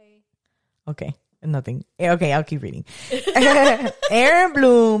 Why? Okay, nothing. Okay, I'll keep reading. Aaron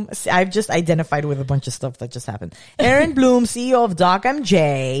Bloom. I've just identified with a bunch of stuff that just happened. Aaron Bloom, CEO of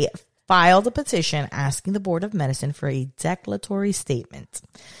DocMJ, filed a petition asking the Board of Medicine for a declaratory statement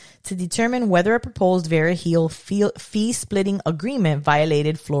to determine whether a proposed VeraHeal fee-splitting agreement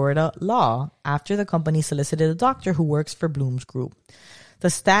violated Florida law after the company solicited a doctor who works for Bloom's group.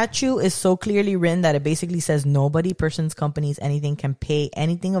 The statute is so clearly written that it basically says nobody, persons, companies, anything can pay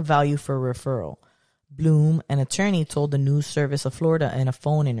anything of value for a referral. Bloom, an attorney, told the News Service of Florida in a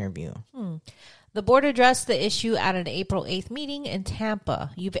phone interview. The board addressed the issue at an April 8th meeting in Tampa.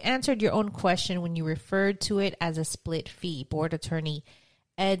 You've answered your own question when you referred to it as a split fee, board attorney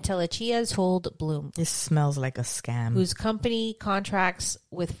Ed Telechia told Bloom. This smells like a scam. Whose company contracts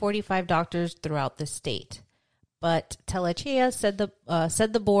with 45 doctors throughout the state. But Telechia said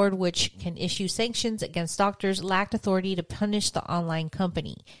the board, which can issue sanctions against doctors, lacked authority to punish the online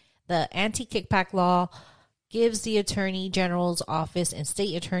company. The anti-kickback law gives the Attorney General's office and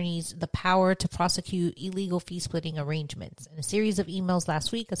state attorneys the power to prosecute illegal fee-splitting arrangements. In a series of emails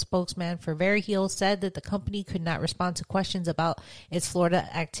last week, a spokesman for VeraHeal said that the company could not respond to questions about its Florida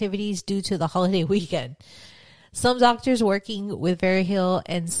activities due to the holiday weekend. Some doctors working with VeraHeal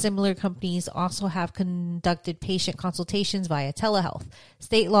and similar companies also have conducted patient consultations via telehealth.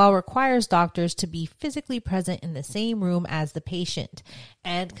 State law requires doctors to be physically present in the same room as the patient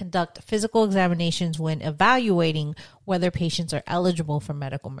and conduct physical examinations when evaluating whether patients are eligible for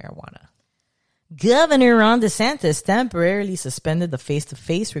medical marijuana. Governor Ron DeSantis temporarily suspended the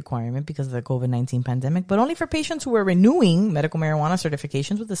face-to-face requirement because of the COVID-19 pandemic, but only for patients who were renewing medical marijuana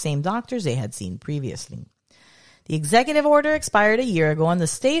certifications with the same doctors they had seen previously. The executive order expired a year ago, and the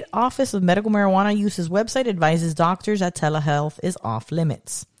State Office of Medical Marijuana Use's website advises doctors that telehealth is off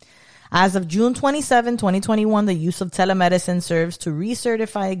limits. As of June 27, 2021, the use of telemedicine serves to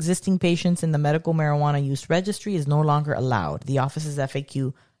recertify existing patients in the medical marijuana use registry is no longer allowed, the office's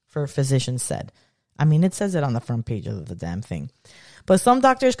FAQ for physicians said. I mean, it says it on the front page of the damn thing. But some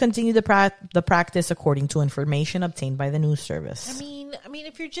doctors continue the practice according to information obtained by the news service. I mean,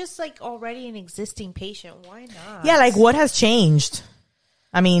 if you're just like already an existing patient, why not? Yeah, like what has changed?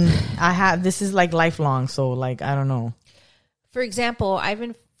 I mean, this is like lifelong, so like, I don't know. For example,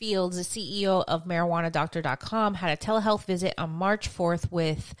 Ivan Fields, the CEO of MarijuanaDoctor.com, had a telehealth visit on March 4th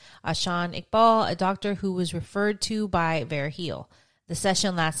with Ashan Iqbal, a doctor who was referred to by Vera Heal. The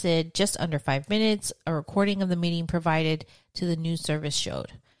session lasted just under 5 minutes. A recording of the meeting provided to the news service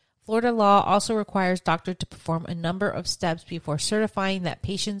showed. Florida law also requires doctors to perform a number of steps before certifying that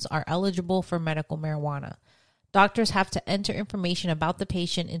patients are eligible for medical marijuana. Doctors have to enter information about the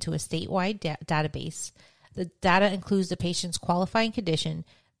patient into a statewide database. The data includes the patient's qualifying condition,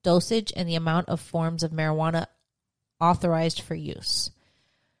 dosage, and the amount of forms of marijuana authorized for use.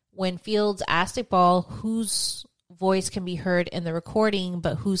 When Fields asked Iqbal whose voice can be heard in the recording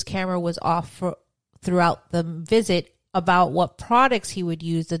but whose camera was off throughout the visit about what products he would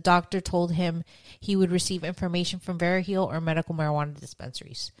use, the doctor told him he would receive information from Vera Heal or medical marijuana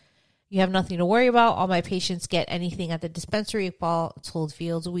dispensaries. You have nothing to worry about. All my patients get anything at the dispensary. Iqbal told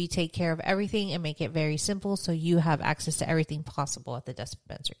Fields, we take care of everything and make it very simple so you have access to everything possible at the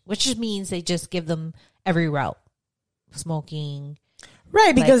dispensary, which just means they just give them every route. Smoking.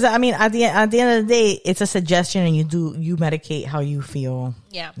 Right, because I mean, at the end of the day, it's a suggestion, and you medicate how you feel.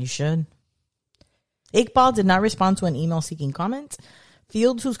 Yeah, you should. Iqbal did not respond to an email seeking comment.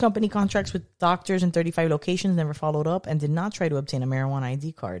 Fields, whose company contracts with doctors in 35 locations, never followed up and did not try to obtain a marijuana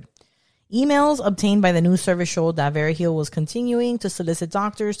ID card. Emails obtained by the news service showed that Vera Heal was continuing to solicit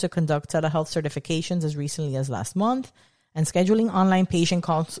doctors to conduct telehealth certifications as recently as last month and scheduling online patient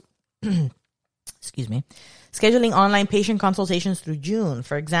scheduling online patient consultations through June.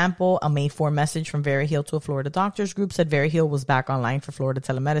 For example, a May 4 message from Vera Heal to a Florida doctors group said Vera Heal was back online for Florida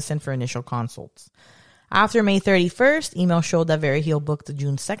telemedicine for initial consults. After May 31st, email showed that Vera Heal booked a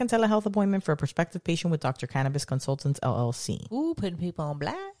June 2nd telehealth appointment for a prospective patient with Dr. Cannabis Consultants, LLC. Ooh, putting people on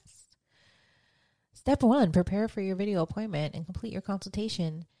blast. Step 1, prepare for your video appointment and complete your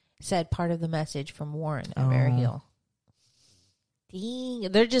consultation, said part of the message from Warren at Vera Heal.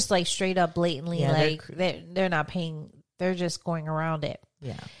 Dang, they're just like straight up blatantly they're not paying. They're just going around it.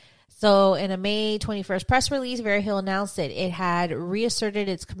 Yeah. So in a May 21st press release, Vera Heal announced that it had reasserted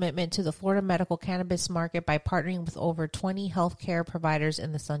its commitment to the Florida medical cannabis market by partnering with over 20 healthcare providers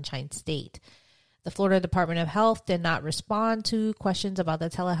in the Sunshine State. The Florida Department of Health did not respond to questions about the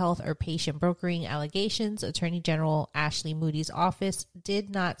telehealth or patient brokering allegations. Attorney General Ashley Moody's office did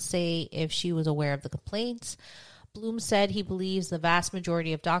not say if she was aware of the complaints. Bloom said he believes the vast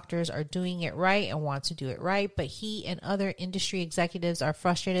majority of doctors are doing it right and want to do it right, but he and other industry executives are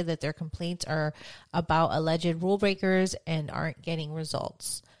frustrated that their complaints are about alleged rule breakers and aren't getting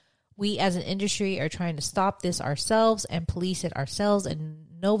results. We as an industry are trying to stop this ourselves and police it ourselves, and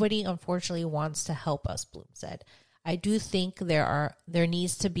nobody unfortunately wants to help us, Bloom said. I do think there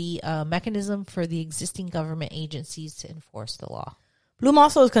needs to be a mechanism for the existing government agencies to enforce the law. Bloom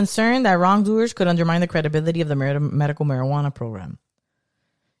also is concerned that wrongdoers could undermine the credibility of the medical marijuana program.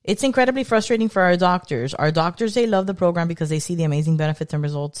 It's incredibly frustrating for our doctors. Our doctors, they love the program because they see the amazing benefits and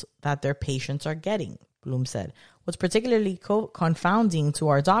results that their patients are getting, Bloom said. What's particularly confounding to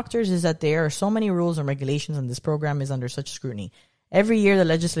our doctors is that there are so many rules and regulations and this program is under such scrutiny. Every year, the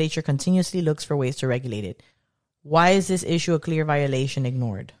legislature continuously looks for ways to regulate it. Why is this issue a clear violation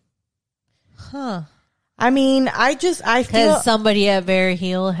ignored? I mean, I feel... Because somebody at Vera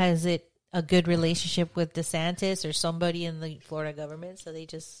Heal has a good relationship with DeSantis or somebody in the Florida government, so they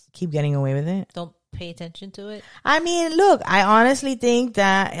just... keep getting away with it? Don't pay attention to it? I mean, look, I honestly think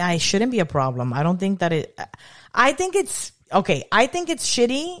that I shouldn't be a problem. I don't think that it... I think it's... Okay, I think it's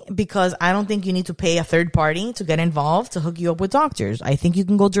shitty because I don't think you need to pay a third party to get involved to hook you up with doctors. I think you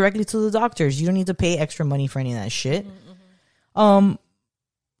can go directly to the doctors. You don't need to pay extra money for any of that shit. Mm-hmm.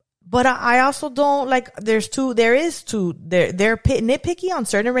 But I also don't like, they're nitpicky on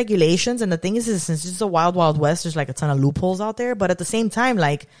certain regulations. And the thing is since it's just a wild, wild west, there's like a ton of loopholes out there. But at the same time,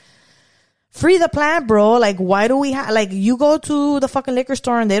 like, free the plant, bro. Like, why do we have, like, you go to the fucking liquor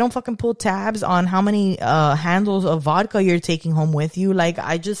store and they don't fucking pull tabs on how many handles of vodka you're taking home with you. Like,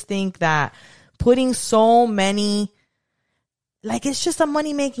 I just think that putting so many, like, it's just a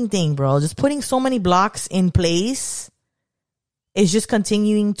money-making thing, bro. Just putting so many blocks in place is just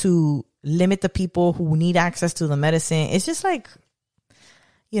continuing to limit the people who need access to the medicine. It's just like,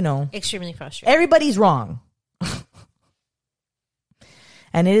 you know. Extremely frustrating. Everybody's wrong.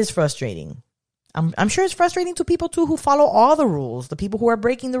 And it is frustrating. I'm sure it's frustrating to people too who follow all the rules. The people who are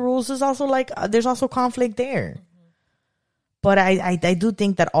breaking the rules is also like, there's also conflict there. Mm-hmm. But I do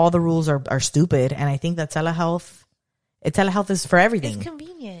think that all the rules are stupid. And I think that telehealth is for everything. It's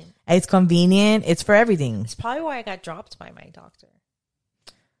convenient. It's convenient. It's for everything. It's probably why I got dropped by my doctor.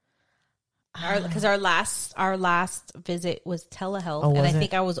 Because our last visit was telehealth, and I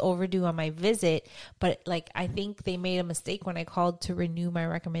think I was overdue on my visit. But like, I think they made a mistake when I called to renew my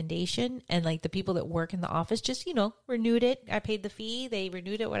recommendation, and like the people that work in the office just renewed it. I paid the fee, they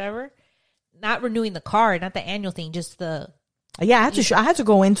renewed it, whatever. Not renewing the card, not the annual thing, just the I had to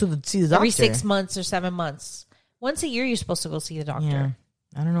go into see the doctor every 6 months or 7 months. Once a year, you're supposed to go see the doctor. Yeah.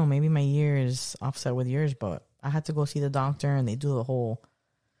 I don't know. Maybe my year is offset with yours, but I had to go see the doctor, and they do the whole.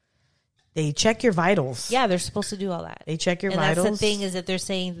 They check your vitals. Yeah, they're supposed to do all that. They check your vitals. That's the thing, is that they're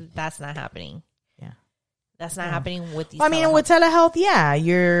saying that's not happening. Yeah. That's not happening with these I mean, with telehealth,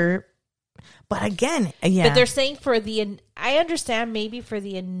 yeah, but again, yeah. But they're saying I understand maybe for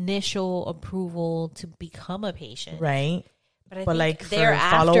the initial approval to become a patient. Right. But I think like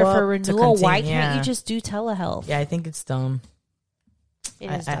thereafter for renewal, why can't you just do telehealth? Yeah, I think it's dumb.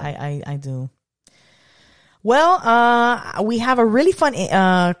 It is dumb. I do. Well, we have a really fun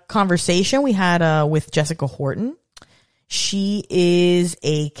conversation we had with Jessica Horton. She is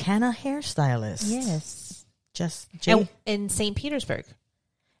a Canna hairstylist. Yes. In St. Petersburg.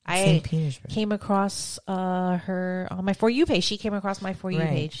 I came across her on my For You page. She came across my For You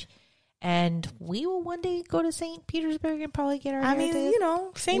page. And we will one day go to St. Petersburg and probably get our hair did.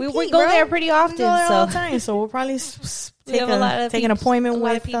 St. Pete, we go there pretty often. We go there all the time. So we'll probably take an appointment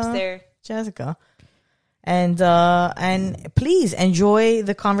with Jessica. And please enjoy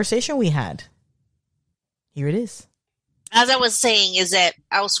the conversation we had. Here it is. As I was saying, is that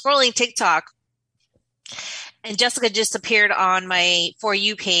I was scrolling TikTok, and Jessica just appeared on my For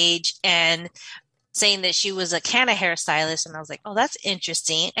You page and saying that she was a Canna hairstylist. And I was like, oh, that's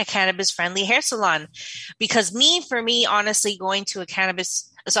interesting. A cannabis-friendly hair salon. Because for me, honestly, going to not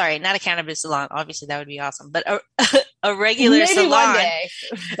a cannabis salon. Obviously, that would be awesome. But a regular Maybe salon one day.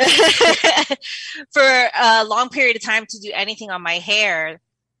 for a long period of time to do anything on my hair.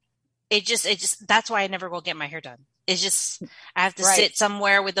 It just, that's why I never go get my hair done. It's just, I have to sit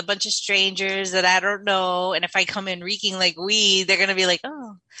somewhere with a bunch of strangers that I don't know. And if I come in reeking like weed, they're going to be like,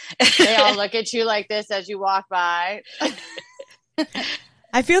 oh. They all look at you like this as you walk by.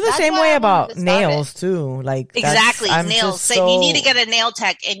 I feel the same way about nails too. Like exactly, nails. So you need to get a nail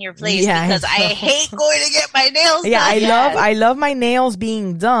tech in your place because I hate going to get my nails done. I love my nails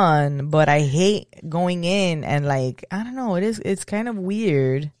being done, but I hate going in and like, I don't know, it's kind of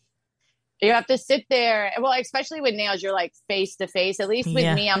weird. You have to sit there. Well, especially with nails, you're like face to face. At least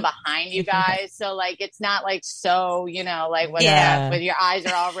with me, I'm behind you guys. So like, it's not like so, like when your eyes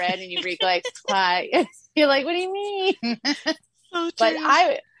are all red and you reek like, you're like, what do you mean? But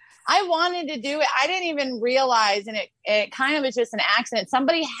I wanted to do it. I didn't even realize, and it kind of was just an accident.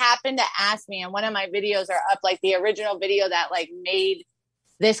 Somebody happened to ask me, and one of my videos are up, like the original video that like made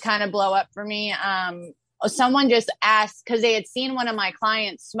this kind of blow up for me. Someone just asked because they had seen one of my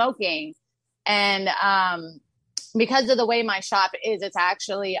clients smoking. And because of the way my shop is, it's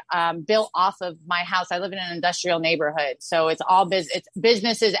actually built off of my house. I live in an industrial neighborhood, so it's all it's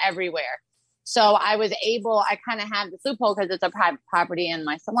businesses everywhere. So I kind of have this loophole because it's a private property in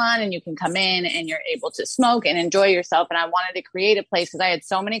my salon, and you can come in and you're able to smoke and enjoy yourself. And I wanted to create a place because I had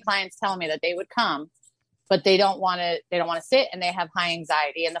so many clients telling me that they would come, but they don't want to sit, and they have high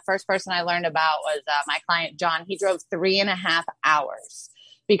anxiety. And the first person I learned about was my client, John. He drove 3.5 hours.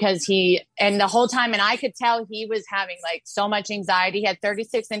 Because and the whole time, and I could tell he was having like so much anxiety. He had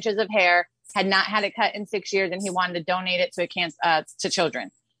 36 inches of hair, had not had it cut in 6 years, and he wanted to donate it to children.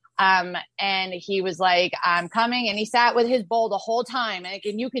 And he was like, I'm coming. And he sat with his bowl the whole time. And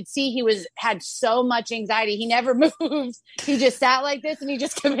you could see he had so much anxiety. He never moved. He just sat like this, and he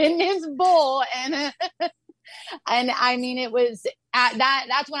just came in his bowl. And, and I mean, it was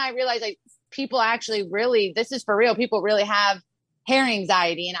that's when I realized like people actually really, this is for real. People really have hair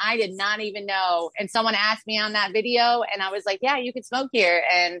anxiety, and I did not even know. And someone asked me on that video, and I was like, yeah, you can smoke here.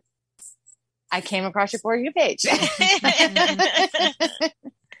 And I came across your For You page. That's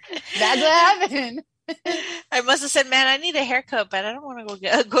what happened. I must have said, man, I need a haircut, but I don't want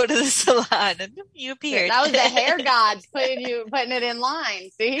to go to the salon. And you appeared. That was the hair gods putting it in line.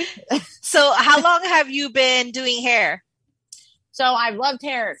 See? So how long have you been doing hair? So I've loved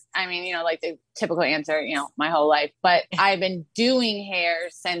hair. I mean, like the typical answer, my whole life, but I've been doing hair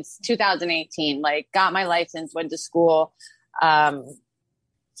since 2018, like got my license, went to school,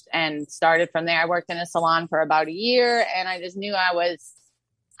 and started from there. I worked in a salon for about a year, and I just knew I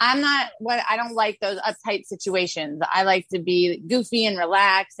don't like those uptight situations. I like to be goofy and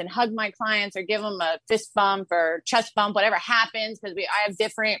relax and hug my clients or give them a fist bump or chest bump, whatever happens. Cause I have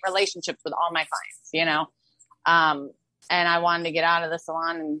different relationships with all my clients, and I wanted to get out of the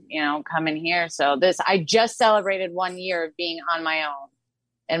salon and, come in here. So I just celebrated 1 year of being on my own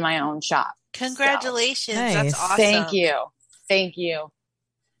in my own shop. Congratulations. So, nice. That's awesome. Thank you.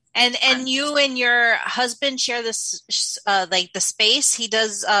 And you and your husband share this, like the space. He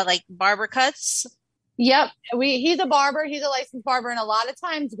does, like barber cuts. Yep. He's a barber. He's a licensed barber. And a lot of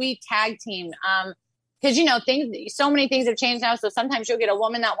times we tag team, cause so many things have changed now. So sometimes you'll get a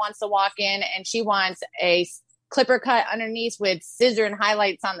woman that wants to walk in and she wants a clipper cut underneath with scissor and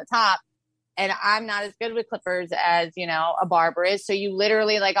highlights on the top. And I'm not as good with clippers as, a barber is. So you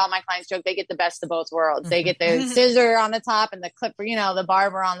literally, like all my clients joke, they get the best of both worlds. They get the scissor on the top and the clipper, the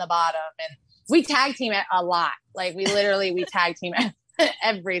barber on the bottom. And we tag team it a lot. Like we tag team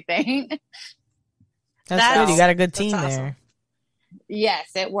everything. That's good. You got a good team awesome. there.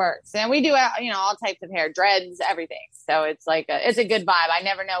 Yes, it works. And we do, all types of hair, dreads, everything. So it's like it's a good vibe. I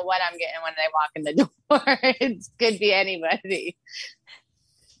never know what I'm getting when they walk in the door. It could be anybody.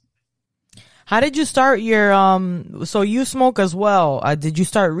 How did you start your, so you smoke as well. Did you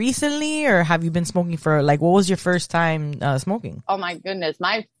start recently or have you been smoking for, what was your first time smoking? Oh my goodness.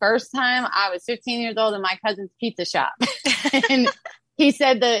 My first time, I was 15 years old in my cousin's pizza shop. And he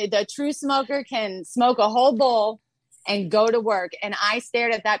said the true smoker can smoke a whole bowl and go to work. And I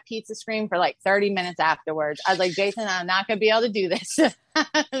stared at that pizza screen for 30 minutes afterwards. I was like, Jason, I'm not going to be able to do this.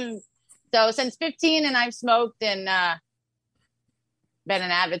 So since 15 and I've smoked and been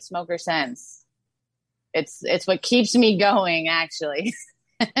an avid smoker since. It's what keeps me going, actually.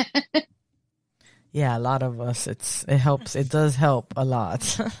 Yeah, a lot of us. It helps. It does help a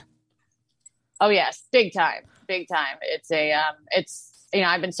lot. Oh yes, big time. It's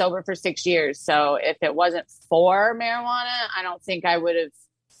I've been sober for 6 years. So if it wasn't for marijuana, I don't think I would have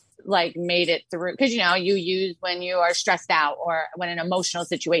made it through. Because you use when you are stressed out or when an emotional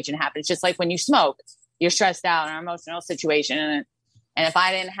situation happens. Just like when you smoke, you're stressed out in an emotional situation, and if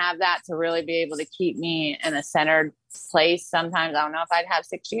I didn't have that to really be able to keep me in a centered place, sometimes I don't know if I'd have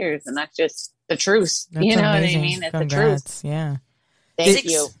 6 years. And that's just the truth. That's you know amazing. what I mean? It's Congrats. the truth. Yeah. Thank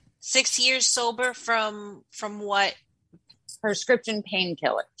you. 6 years sober from what? Prescription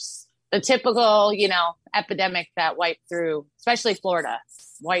painkillers. The typical, epidemic that wiped through, especially Florida,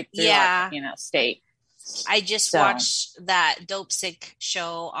 wiped through our, state. I just watched that Dope Sick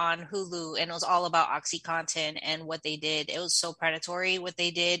show on Hulu, and it was all about OxyContin and what they did. It was so predatory what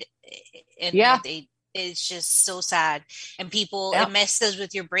they did, and it's just so sad. And people, it messes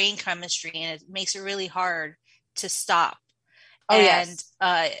with your brain chemistry, and it makes it really hard to stop. Oh, and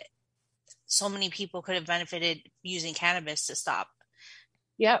so many people could have benefited using cannabis to stop.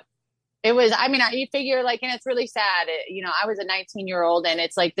 Yep. It was, you figure and it's really sad. I was a 19-year-old and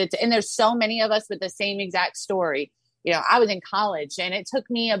it's and there's so many of us with the same exact story. I was in college and it took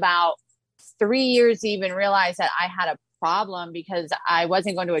me about 3 years to even realize that I had a problem because I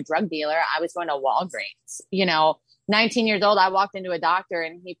wasn't going to a drug dealer. I was going to Walgreens. 19 years old, I walked into a doctor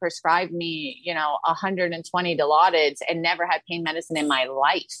and he prescribed me, 120 Dilaudid and never had pain medicine in my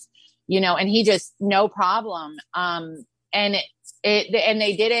life, and he just, no problem. And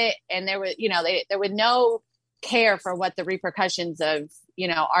they did it, and there was, there was no care for what the repercussions of,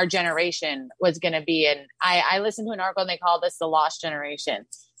 our generation was going to be. And I listened to an article and they called this the lost generation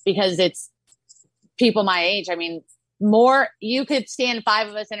because it's people my age. You could stand 5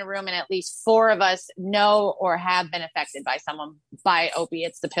 of us in a room and at least 4 of us know or have been affected by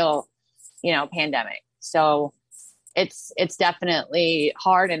opiates, the pill, pandemic. So it's definitely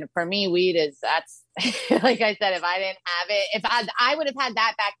hard. And for me, weed that's like I said, if I didn't have it, if I would have had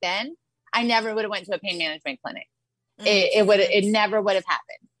that back then, I never would have went to a pain management clinic. It never would have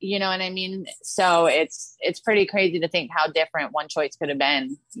happened. You know what I mean? So it's pretty crazy to think how different one choice could have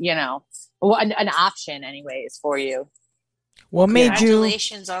been, an option anyways for you. What made you?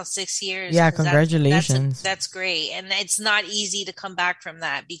 Congratulations on 6 years. Yeah, congratulations. That's great. And it's not easy to come back from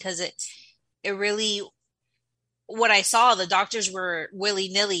that because it really, what I saw, the doctors were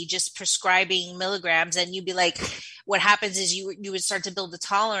willy-nilly just prescribing milligrams, and you'd be like, what happens is you would start to build a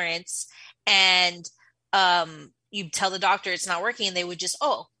tolerance, and you tell the doctor it's not working, and they would just,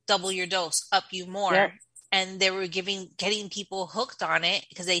 double your dose, up you more. Yeah. And they were getting people hooked on it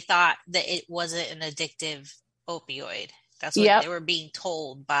because they thought that it wasn't an addictive opioid. That's what they were being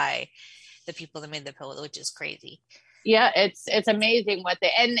told by the people that made the pill, which is crazy. Yeah, it's amazing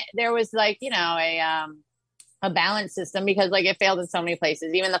and there was like, a balance system, because like it failed in so many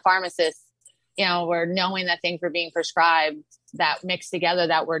places. Even the pharmacists, were knowing that things were being prescribed that mixed together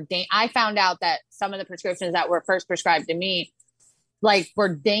that were, I found out that some of the prescriptions that were first prescribed to me, like, were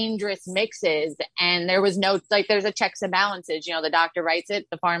dangerous mixes, and there was no, like, there's a checks and balances, the doctor writes it.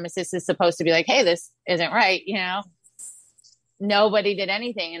 The pharmacist is supposed to be like, hey, this isn't right. Nobody did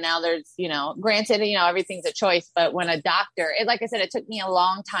anything. And now there's, granted, everything's a choice, but when a doctor, like I said, it took me a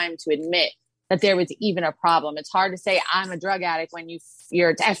long time to admit that there was even a problem. It's hard to say I'm a drug addict when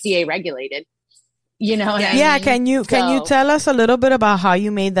you're FDA regulated. What I mean? Can you tell us a little bit about how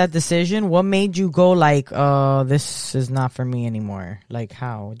you made that decision? What made you go like, this is not for me anymore? Like,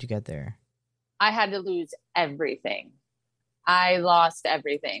 how did you get there? I had to lose everything. I lost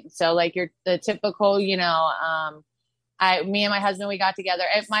everything. So like the typical, me and my husband, we got together.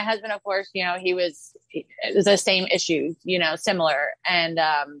 And my husband, of course, it was the same issues, similar. And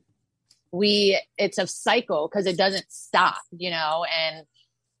it's a cycle because it doesn't stop, and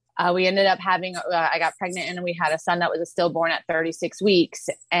we ended up having, I got pregnant and we had a son that was stillborn at 36 weeks.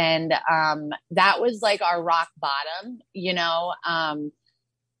 And that was like our rock bottom,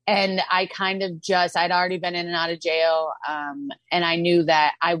 and I kind of I'd already been in and out of jail. And I knew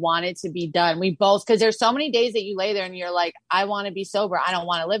that I wanted to be done. We both, because there's so many days that you lay there and you're like, I want to be sober. I don't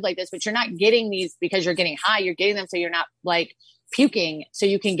want to live like this, but you're not getting these because you're getting high. You're getting them so you're not like puking, so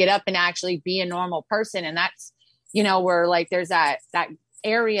you can get up and actually be a normal person. And that's, where like there's that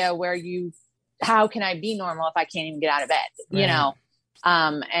area where how can I be normal if I can't even get out of bed, right.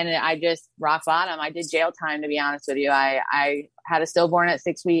 And I just rock bottom. I did jail time, to be honest with you. I had a stillborn at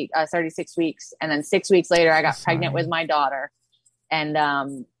 36 weeks. And then 6 weeks later, I got pregnant with my daughter, and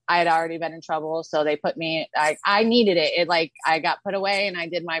I had already been in trouble. So they put me, I needed it. I got put away, and I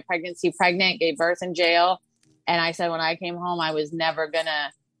did my pregnancy pregnant, gave birth in jail. And I said, when I came home, I was never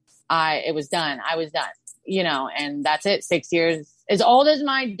it was done. I was done, and that's it. 6 years, as old as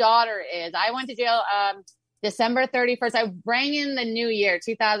my daughter is. I went to jail, December 31st. I rang in the new year,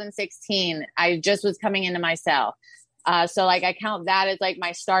 2016. I just was coming into my cell. So like I count that as like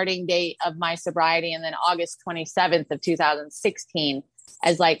my starting date of my sobriety. And then August 27th of 2016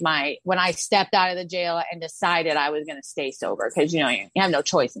 as like when I stepped out of the jail and decided I was going to stay sober. Cause you have no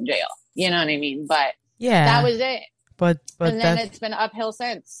choice in jail. You know what I mean? But yeah, that was it. But and then it's been uphill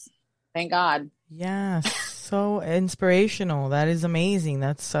since. Thank God. Yeah. So inspirational. That is amazing.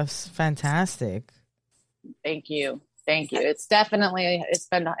 That's fantastic. Thank you. It's definitely,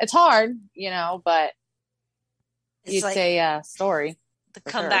 it's hard, but it's a story. The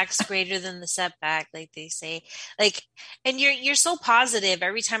comeback's greater than the setback, like they say. Like, and you're so positive.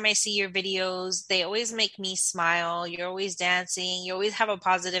 Every time I see your videos, they always make me smile. You're always dancing. You always have a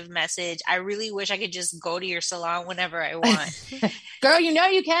positive message. I really wish I could just go to your salon whenever I want. Girl, you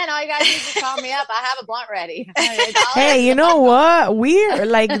can. All you gotta do is just call me up. I have a blunt ready. Hey, you know what? We're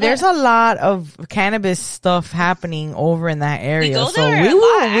like, there's a lot of cannabis stuff happening over in that area. We go so there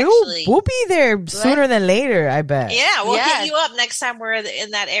we'll be there sooner than later, I bet. Yeah, we'll hit you up next time we're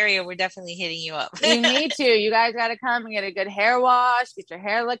in that area. We're definitely hitting you up. You need to. You guys got to come and get a good hair wash, get your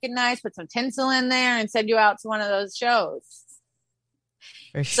hair looking nice, put some tinsel in there, and send you out to one of those shows.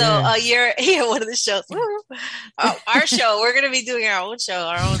 For sure. So you're one of the shows. Our show. We're going to be doing our own show,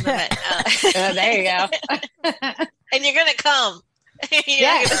 our own event. There you go. And you're going to come. You're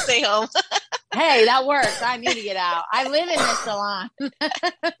not going to stay home. Hey, that works. I need to get out. I live in this salon.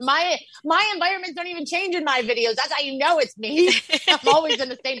 My environments don't even change in my videos. That's how you know it's me. I'm always in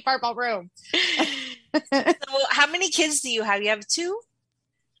the same purple room. So how many kids do you have? You have two?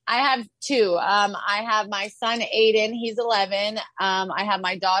 I have two. I have my son, Aiden. He's 11. I have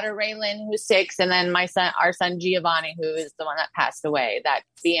my daughter, Raylyn, who's 6. And then our son, Giovanni, who is the one that passed away, that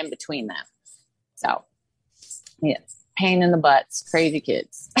be in between them. So, yeah, pain in the butts, crazy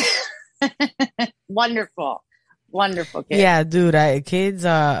kids. Wonderful kids. Yeah, dude, kids,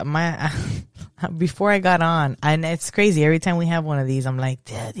 before I got on, and it's crazy. Every time we have one of these, I'm like,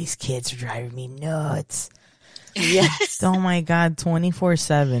 these kids are driving me nuts. Yes. Oh my God,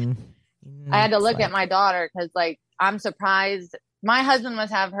 24/7. I had to look at my daughter because, like, I'm surprised. My husband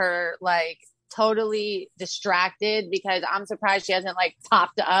must have her like totally distracted because I'm surprised she hasn't like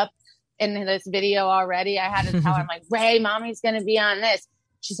popped up in this video already. I had to tell her, I'm like, Ray, mommy's gonna be on this.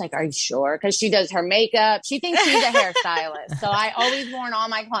 She's like, are you sure? Because she does her makeup. She thinks she's a hairstylist. So I always warn all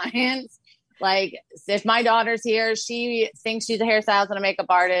my clients, Like, if my daughter's here, she thinks she's a hairstylist and a makeup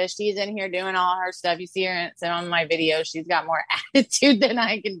artist. She's in here doing all her stuff. You see her on my videos. She's got more attitude than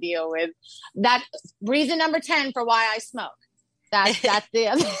I can deal with. That reason number 10 for why I smoke. That's the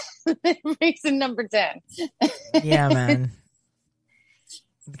other reason number 10. Yeah, man.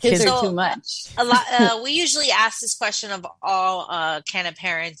 Kids are too much. A lot. We usually ask this question of all Canna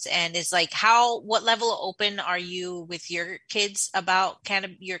parents, and it's like, what level of open are you with your kids about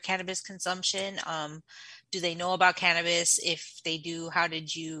your cannabis consumption? Do they know about cannabis? If they do, how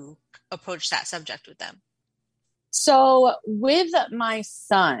did you approach that subject with them? So with my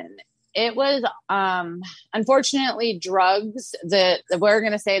son, it was unfortunately drugs. We're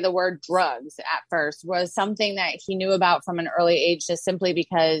going to say the word drugs at first was something that he knew about from an early age, just simply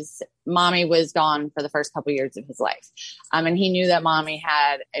because mommy was gone for the first couple years of his life. And he knew that mommy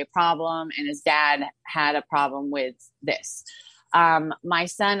had a problem and his dad had a problem with this. My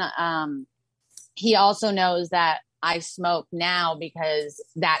son, he also knows that I smoke now because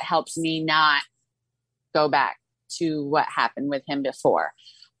that helps me not go back to what happened with him before.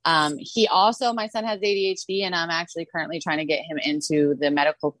 My son has ADHD, and I'm actually currently trying to get him into the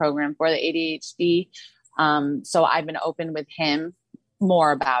medical program for the ADHD. So I've been open with him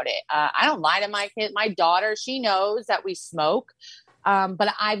more about it. I don't lie to my kid. My daughter, she knows that we smoke. But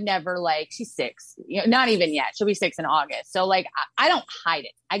I've never, she's 6, not even yet. She'll be 6 in August. So I don't hide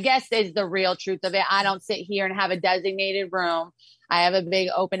it. I guess is the real truth of it. I don't sit here and have a designated room. I have a big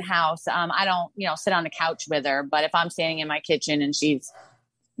open house. I don't, sit on the couch with her, but if I'm standing in my kitchen and she's,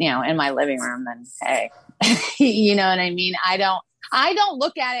 in my living room, then hey, you know what I mean? I don't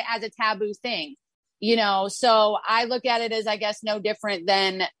look at it as a taboo thing, so I look at it as, I guess, no different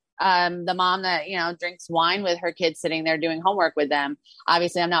than the mom that, drinks wine with her kids sitting there doing homework with them.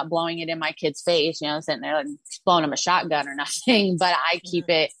 Obviously I'm not blowing it in my kid's face, sitting there blowing them a shotgun or nothing, but I keep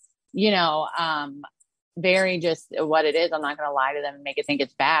it, very just what it is. I'm not going to lie to them and make it think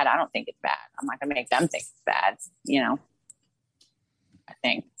it's bad. I don't think it's bad. I'm not going to make them think it's bad, I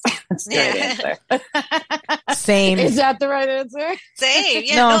think that's the right answer. Same. Is that the right answer? Same.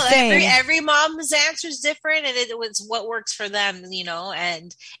 Yeah, no, same. Every mom's answer is different, and it was what works for them,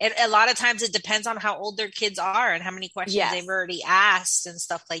 and a lot of times it depends on how old their kids are and how many questions they've already asked and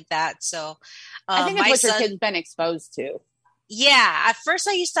stuff like that. So I think it's what your kid's been exposed to. Yeah. At first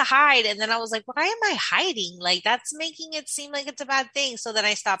I used to hide, and then I was like, why am I hiding? That's making it seem like it's a bad thing. So then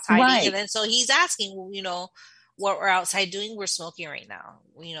I stopped hiding. Right. And then so he's asking, what we're outside doing. We're smoking right now,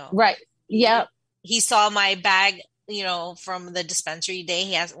 Right. Yeah. He saw my bag, from the dispensary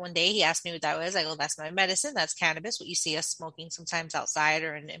day. One day he asked me what that was. I go, that's my medicine. That's cannabis. What you see us smoking sometimes outside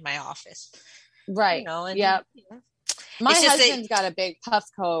or in my office. Right. Yeah. My husband's got a big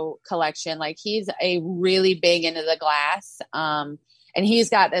Puffco collection. He's a really big into the glass. And he's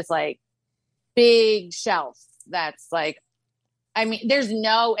got this big shelf that's and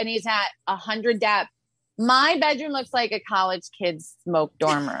he's at 100 dab. My bedroom looks like a college kid's smoke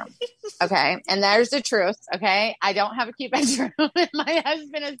dorm room. Okay. And there's the truth. Okay. I don't have a cute bedroom. My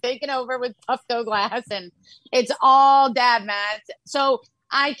husband has taken over with Puffco glass, and it's all dab mats. So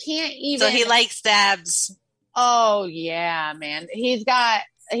I can't even. So he likes dabs. Oh yeah, man. He just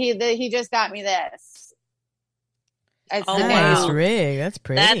got me this. It's nice rig. That's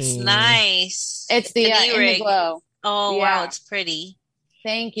pretty. That's nice. It's the Glow. Oh yeah. Wow. It's pretty.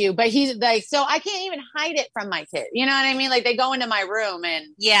 Thank you. But he's so I can't even hide it from my kid. You know what I mean? They go into my room and.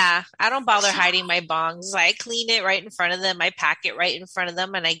 Yeah. I don't bother hiding my bongs. I clean it right in front of them. I pack it right in front of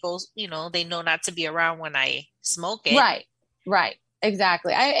them, and I go, they know not to be around when I smoke it. Right. Right.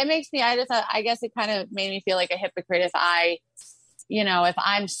 Exactly. It makes me, I guess it kind of made me feel like a hypocrite if if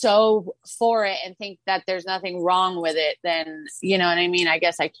I'm so for it and think that there's nothing wrong with it, then, you know what I mean? I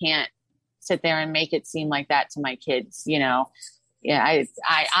guess I can't sit there and make it seem like that to my kids, Yeah, I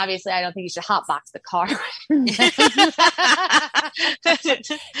obviously I don't think you should hotbox the car. You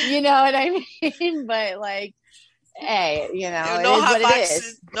know what I mean? But hey, no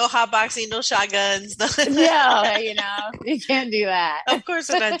hotboxing, no shotguns. No, you can't do that. Of course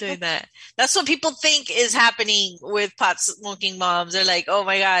we're not doing that. That's what people think is happening with pot smoking moms. They're like, oh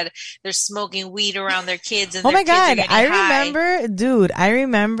my God, they're smoking weed around their kids. And oh my God, I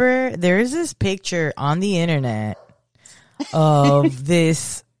remember there's this picture on the internet of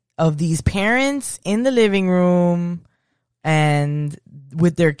these parents in the living room and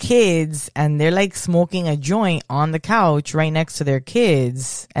with their kids, and they're smoking a joint on the couch right next to their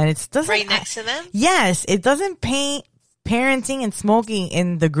kids, and it doesn't right next to them. Yes, it doesn't paint parenting and smoking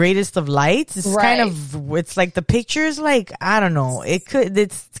in the greatest of lights. It's kind of, it's like the pictures, like, I don't know. It could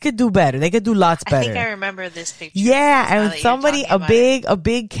do better. They could do lots better. I think I remember this picture. Yeah. And somebody, a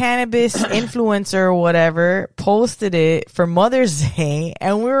big cannabis influencer or whatever posted it for Mother's Day.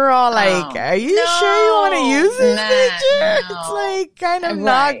 And we were all like, are you sure you want to use this picture? No. It's like kind of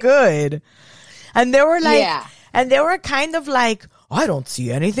not good. And they were like, and they were kind of like, I don't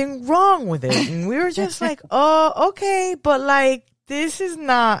see anything wrong with it. And we were just like, oh, okay. But like, this is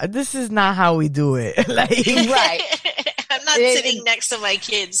not how we do it. Like, right. I'm not sitting next to my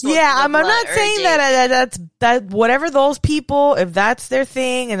kids. Yeah. I'm not saying that whatever those people, if that's their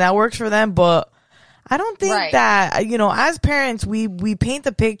thing and that works for them, but I don't think that, you know, as parents, we paint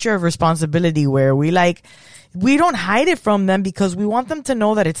the picture of responsibility where we don't hide it from them because we want them to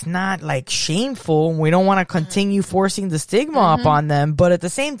know that it's not like shameful. We don't want to continue forcing the stigma upon them. But at the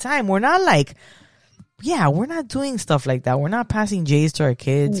same time, we're not like, we're not doing stuff like that. We're not passing J's to our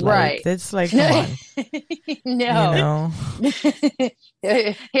kids. Like, it's like, come on. No. You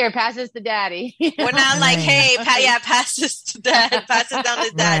know? Here, pass this to daddy. We're not like, hey, pass this to dad. Pass it down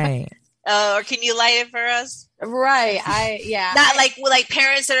to dad. Right. Or can you light it for us? Right. Not like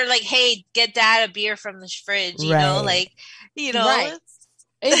parents that are like, hey, get dad a beer from the fridge, you know, like, you know. Right.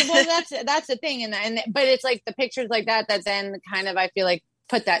 Well, that's the thing. But it's like the pictures like that then kind of, I feel like,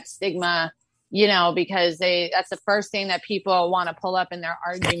 put that stigma, you know, because that's the first thing that people want to pull up in their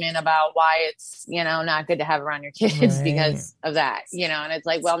argument about why it's, you know, not good to have around your kids because of that, you know. And it's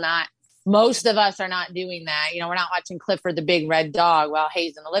like, well, most of us are not doing that. You know, we're not watching Clifford the Big Red Dog while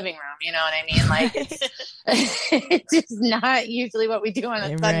Hayes in the living room. You know what I mean? Like, it's just not usually what we do on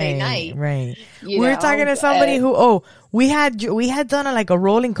a Sunday night. Right. We were talking to somebody who, we had done a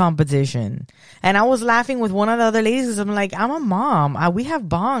rolling competition. And I was laughing with one of the other ladies because I'm like, I'm a mom. We have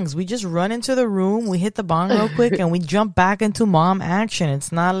bongs. We just run into the room. We hit the bong real quick and we jump back into mom action.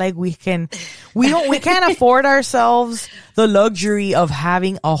 It's not like we can't afford ourselves the luxury of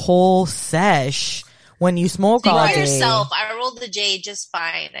having a whole sesh when you smoke all day. Yourself, I rolled the J just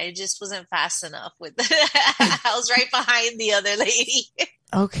fine. I just wasn't fast enough with it. I was right behind the other lady.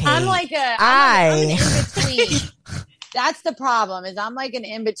 Okay. I'm like I'm in between. That's the problem, is I'm like an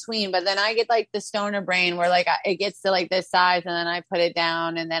in-between, but then I get like the stoner brain where like it gets to like this size and then I put it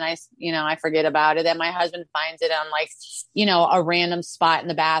down and then I forget about it. Then my husband finds it on like, you know, a random spot in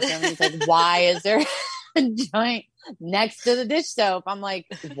the bathroom. He's like, why is there a joint next to the dish soap? I'm like,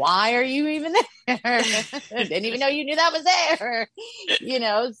 why are you even there? Didn't even know you knew that was there. You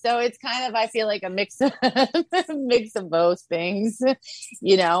know, so it's kind of, I feel like a mix of both things.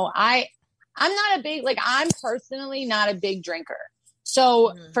 You know, I'm not a big, I'm personally not a big drinker.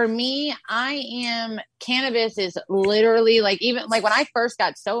 So for me, cannabis is literally even when I first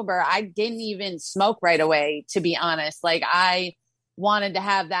got sober, I didn't even smoke right away, to be honest. Like, I wanted to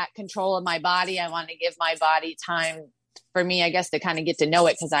have that control of my body. I wanted to give my body time for me, I guess, to kind of get to know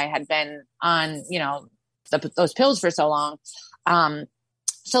it, because I had been on, you know, those pills for so long.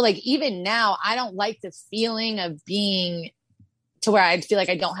 So like, even now, I don't like the feeling of being to where I feel like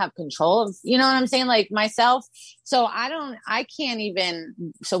I don't have control of, you know what I'm saying? Like, myself. So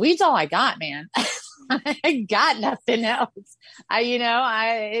so weed's all I got, man. I got nothing else.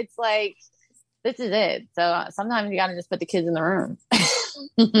 It's like, this is it. So sometimes you got to just put the kids in the room.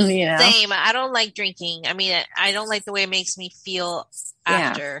 You know? Same. I don't like drinking. I mean, I don't like the way it makes me feel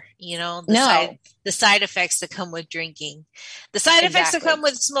after, you know, the side effects that come with drinking. The side effects that come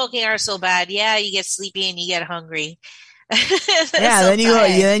with smoking are so bad. Yeah, you get sleepy and you get hungry. Then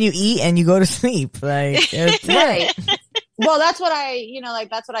you eat and you go to sleep. Like, right. Well, that's what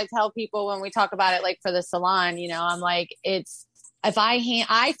that's what I tell people when we talk about it, like for the salon, you know, I'm like,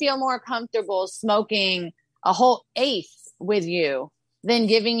 I feel more comfortable smoking a whole eighth with you than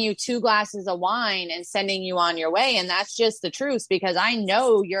giving you 2 glasses of wine and sending you on your way. And that's just the truth, because I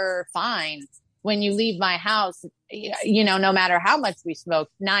know you're fine when you leave my house, you know, no matter how much we smoke,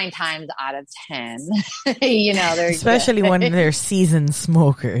 9 times out of 10, you know, especially when they're seasoned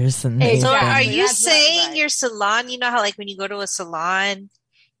smokers. And so are you saying your salon, you know how like when you go to a salon,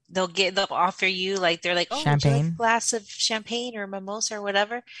 they'll offer you they're like, oh, would you like a glass of champagne or mimosa or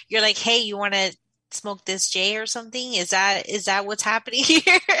whatever? You're like, hey, you want to smoke this J or something? Is that what's happening here?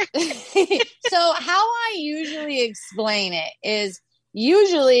 So how I usually explain it is,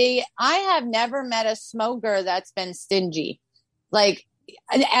 usually I have never met a smoker that's been stingy, like,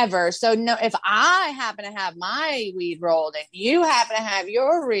 ever. So no, if I happen to have my weed rolled and you happen to have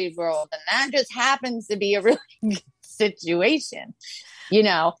your weed rolled, and that just happens to be a really good situation, you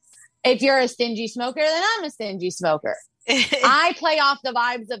know, if you're a stingy smoker, then I'm a stingy smoker. I play off the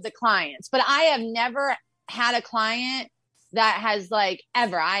vibes of the clients, but I have never had a client that has like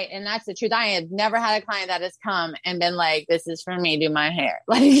ever, and that's the truth. I have never had a client that has come and been like, this is for me, do my hair.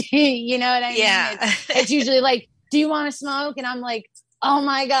 Like, you know what I mean? Yeah. It's usually like, do you want to smoke? And I'm like, oh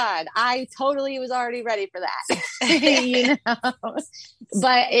my God, I totally was already ready for that. You know,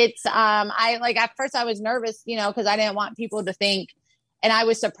 but it's, I like, at first I was nervous, you know, cause I didn't want people to think, and I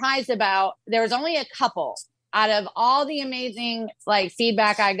was surprised about, there was only a couple out of all the amazing like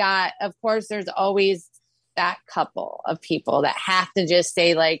feedback I got. Of course, there's always that couple of people that have to just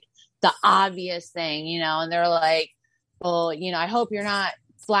say like the obvious thing, you know, and they're like, well, you know, I hope you're not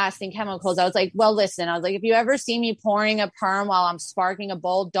blasting chemicals. I was like, well, listen, I was like, if you ever see me pouring a perm while I'm sparking a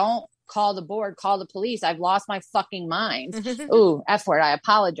bowl, don't call the board, call the police. I've lost my fucking mind. Ooh, F word. I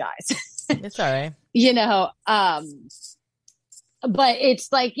apologize. It's all right. You know, but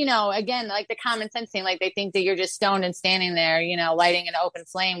it's like, you know, again, like the common sense thing, like they think that you're just stoned and standing there, you know, lighting an open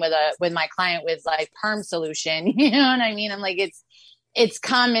flame with my client with like perm solution. You know what I mean? I'm like, it's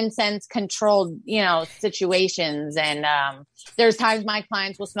common sense controlled, you know, situations. And there's times my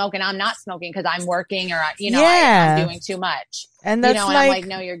clients will smoke and I'm not smoking because I'm working or, you know, I'm doing too much. And that's, you know, and I'm like,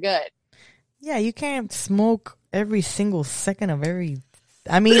 no, you're good. Yeah, you can't smoke every single second of every.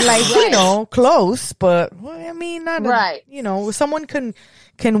 I mean, like, you know, close, but well, I mean, not right. You know, someone can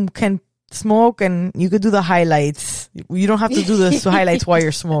smoke and you could do the highlights. You don't have to do the highlights while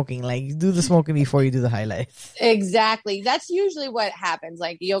you're smoking. Like, you do the smoking before you do the highlights. Exactly. That's usually what happens.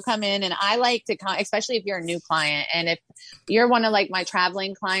 Like, you'll come in and I like to come, especially if you're a new client. And if you're one of like my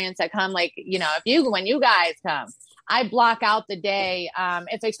traveling clients that come, like, you know, when you guys come, I block out the day.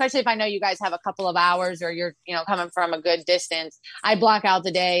 Especially if I know you guys have a couple of hours or you're, you know, coming from a good distance, I block out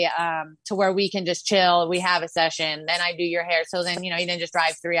the day, to where we can just chill. We have a session, then I do your hair. So then, you know, you didn't just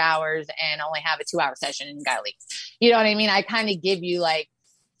drive 3 hours and only have a 2-hour session and you gotta leave. You know what I mean? I kind of give you like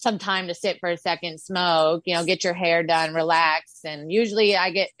some time to sit for a second, smoke, you know, get your hair done, relax. And usually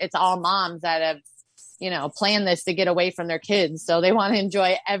it's all moms that have, you know, planned this to get away from their kids. So they want to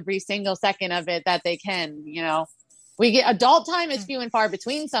enjoy every single second of it that they can, you know. We get adult time is few and far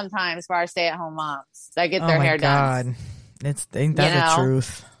between sometimes for our stay-at-home moms that get their hair done. Ain't that the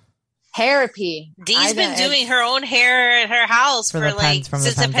truth? Therapy. Dee's been doing her own hair at her house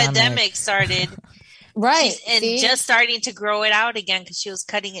since the pandemic started. Right. Just starting to grow it out again because she was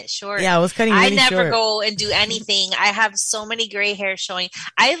cutting it short. Yeah, I was cutting it really short. I never go and do anything. I have so many gray hairs showing.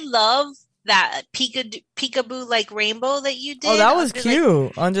 I love that peekaboo like rainbow that you did. Oh, that was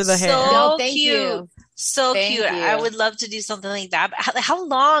cute under the hair. So thank cute. You. So Thank cute. You. I would love to do something like that. But how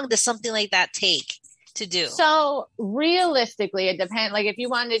long does something like that take to do? So realistically, it depends. Like if you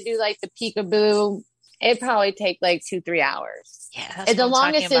wanted to do like the peekaboo, it probably take like 2-3 hours. Yeah, the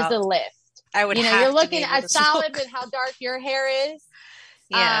longest is the lift. I would. You're looking at solid with how dark your hair is.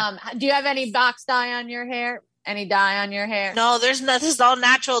 Yeah. Do you have any box dye on your hair? Any dye on your hair? No, there's nothing. This is all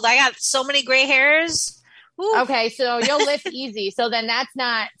natural. I got so many gray hairs. Ooh. Okay, so you'll lift easy. So then that's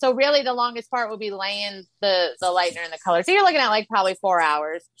not. So really, the longest part will be laying the lightener and the color. So you're looking at like probably 4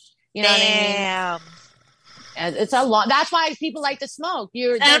 hours. You know what I mean? And it's a long. That's why people like to smoke.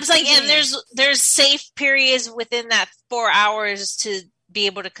 And I'm like, and there's safe periods within that 4 hours to be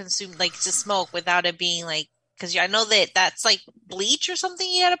able to consume, like to smoke without it being like, because I know that's like bleach or something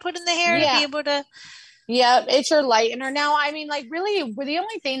you got to put in the hair to be able to. Yeah, it's your lightener. Now, I mean, like really, the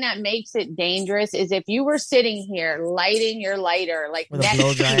only thing that makes it dangerous is if you were sitting here lighting your lighter, like with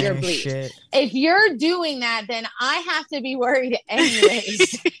next to your bleach. Shit. If you're doing that, then I have to be worried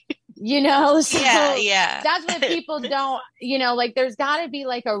anyways. You know? So yeah. That's what people don't, you know, like there's got to be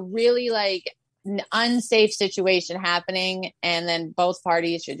like a really like unsafe situation happening. And then both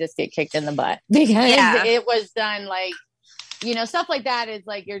parties should just get kicked in the butt because it was done like, you know, stuff like that is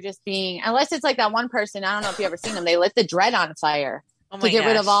like, you're just being, unless it's like that one person, I don't know if you ever seen them, they lit the dread on fire to get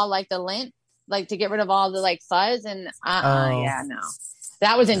rid of all like the lint, like to get rid of all the like fuzz and no.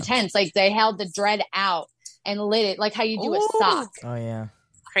 That was intense. Like they held the dread out and lit it like how you do a sock. Oh yeah.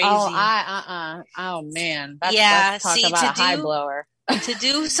 Crazy. Oh man. Let's talk about a high blower. To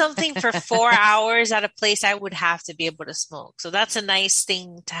do something for 4 hours at a place, I would have to be able to smoke. So that's a nice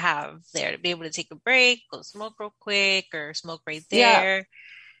thing to have there, to be able to take a break, go smoke real quick or smoke right there. Yeah.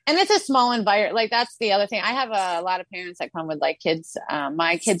 And it's a small environment. Like that's the other thing. I have a lot of parents that come with like kids,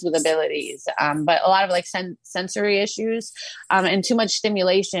 my kids with abilities, but a lot of like sensory issues, and too much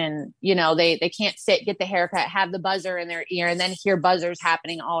stimulation. You know, they can't sit, get the haircut, have the buzzer in their ear, and then hear buzzers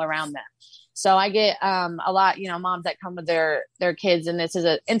happening all around them. So I get a lot, you know, moms that come with their kids, and this is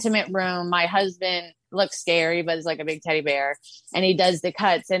an intimate room. My husband looks scary, but is like a big teddy bear, and he does the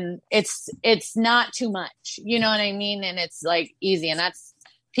cuts, and it's not too much, you know what I mean? And it's like easy, and that's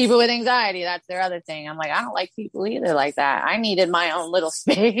People with anxiety, that's their other thing. I'm like, I don't like people either like that. I needed my own little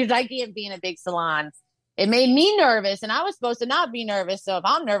space. I can't be in a big salon. It made me nervous, and I was supposed to not be nervous. So if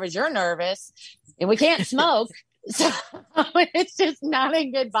I'm nervous, you're nervous, and we can't smoke. So it's just not a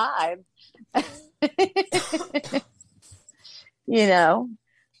good vibe. You know,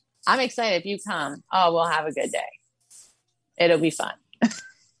 I'm excited if you come. Oh, we'll have a good day. It'll be fun.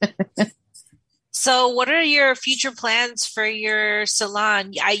 So what are your future plans for your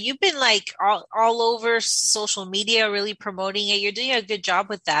salon? You've been like all over social media, really promoting it. You're doing a good job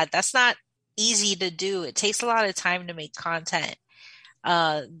with that. That's not easy to do. It takes a lot of time to make content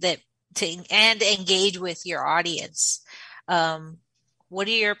and engage with your audience. What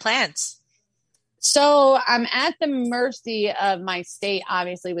are your plans? So I'm at the mercy of my state,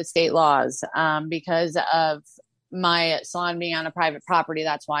 obviously with state laws, because of my salon being on a private property.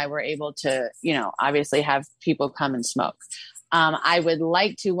 That's why we're able to, obviously have people come and smoke. I would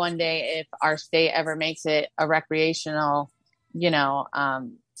like to one day, if our state ever makes it a recreational,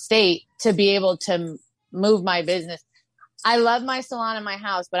 state, to be able to move my business. I love my salon in my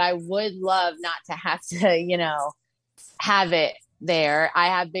house, but I would love not to have to, have it there. I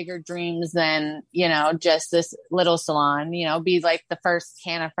have bigger dreams than, just this little salon, be like the first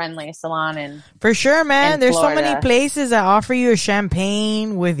canna friendly salon for sure, man. There's Florida. So many places that offer you a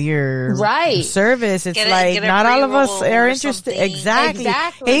champagne with your service. It's get not all of us are interested. Exactly.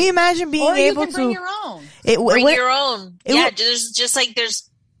 Can you imagine being able to bring your own? Bring your own. There's just like there's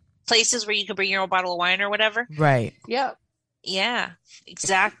places where you can bring your own bottle of wine or whatever. Right. Yep. Yeah,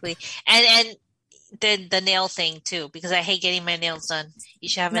 exactly. And the nail thing too, because I hate getting my nails done. You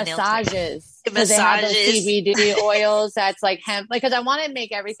should have massages. Massages. They have those CBD oils that's like hemp. Because I want to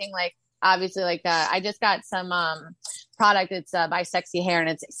make everything like obviously like that. I just got some product. It's by Sexy Hair, and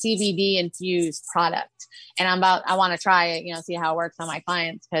it's CBD infused product. And I want to try it. See how it works on my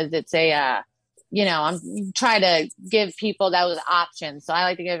clients, because it's I'm trying to give people those options. So I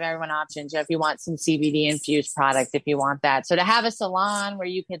like to give everyone options. If you want some CBD infused product, if you want that. So to have a salon where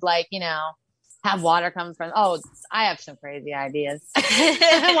you could have water coming from. Oh, I have some crazy ideas.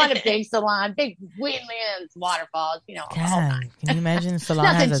 I want a big salon, big wetlands, waterfalls. God, can you imagine a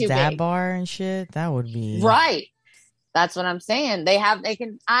salon has a dab bar and shit? That would be right. That's what I'm saying.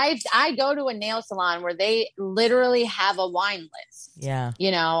 I go to a nail salon where they literally have a wine list. Yeah.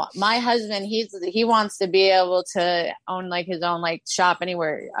 My husband, he wants to be able to own like his own like shop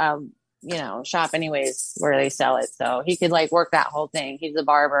anywhere, shop anyways where they sell it. So he could like work that whole thing. He's a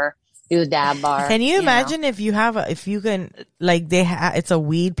barber. Do the dab bar. Can you imagine if you can like it's a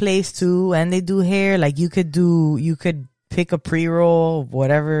weed place too, and they do hair. Like you could pick a pre-roll,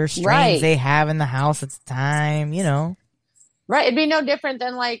 whatever strains they have in the house at the time. Right. It'd be no different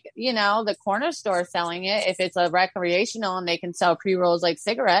than like the corner store selling it. If it's a recreational and they can sell pre-rolls like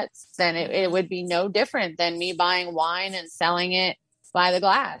cigarettes, then it would be no different than me buying wine and selling it by the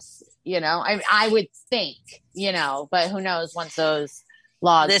glass. I would think. But who knows once those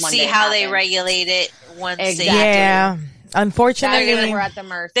laws. Let's see how they regulate it once. Exactly. Yeah. Unfortunately, we're at the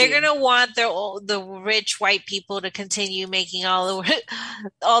mercy. They're going to want the rich white people to continue making all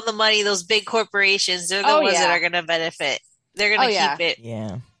the money. Those big corporations, they're the ones that are going to benefit. They're going to keep it.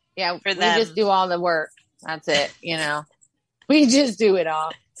 Yeah. Yeah. For them. We just do all the work. That's it. We just do it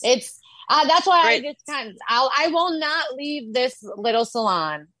all. It's, that's why I will not leave this little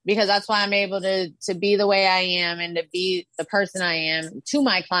salon, because that's why I'm able to be the way I am and to be the person I am to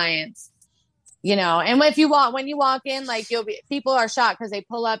my clients, and when you walk in, like people are shocked because they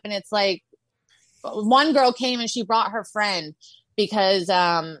pull up and it's like one girl came and she brought her friend because,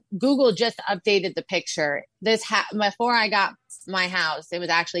 Google just updated the picture. Before I got my house, it was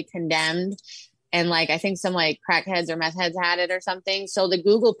actually condemned. And like, I think some like crackheads or meth heads had it or something. So the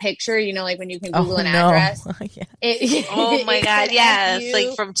Google picture, like when you can Google an address. Oh my God. Yeah. It's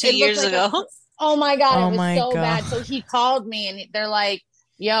like from 2 years ago. Oh my God. It was so bad. So he called me and they're like,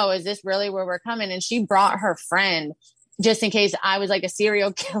 yo, is this really where we're coming? And she brought her friend just in case I was like a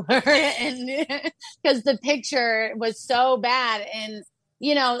serial killer. And because the picture was so bad. And,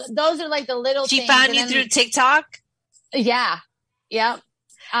 those are like the little things. She found you through TikTok? Yeah. Yep.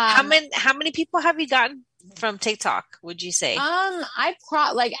 How many people have you gotten from TikTok, would you say? I've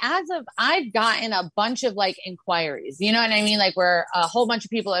gotten a bunch of like inquiries, you know what I mean? Like where a whole bunch of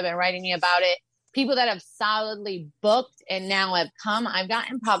people have been writing me about it. People that have solidly booked and now have come. I've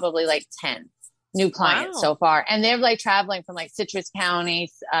gotten probably like 10 new clients so far. And they're like traveling from like Citrus County,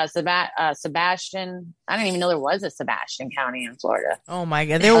 Sebastian. I didn't even know there was a Sebastian County in Florida. Oh my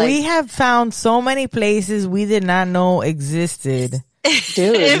God. We have found so many places we did not know existed.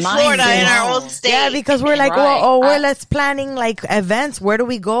 Dude, in Florida, in our own state. Yeah, because we're like, Right. we're let's planning like events. Where do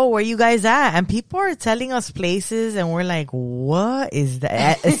we go? Where you guys at? And people are telling us places, and we're like, what is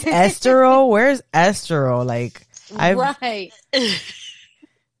that? Is Estero? Where's Estero? Like, right.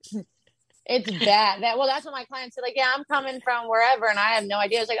 It's bad. That's what my clients said. Like, yeah, I'm coming from wherever, and I have no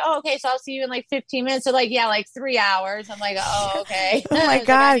idea. I was like, oh, okay, so I'll see you in like 15 minutes. So like, yeah, like 3 hours. I'm like, oh, okay. Oh my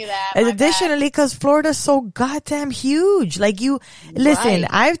God. And additionally, because Florida's so goddamn huge. Like listen,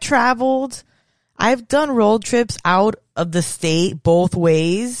 Right. I've done road trips out of the state both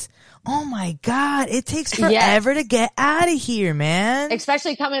ways. Oh my God. It takes forever to get out of here, man.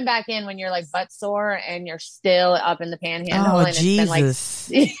 Especially coming back in when you're like butt sore and you're still up in the panhandle. Oh, and Jesus.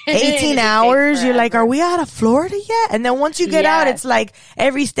 It's been like 18 hours. You're like, are we out of Florida yet? And then once you get out, it's like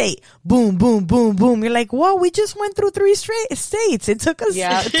every state. Boom, boom, boom, boom. You're like, whoa, we just went through 3 states. It took us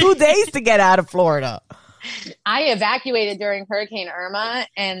 2 days to get out of Florida. I evacuated during Hurricane Irma,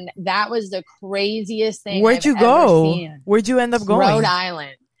 and that was the craziest thing. Where'd you go? Where'd you end up going? Rhode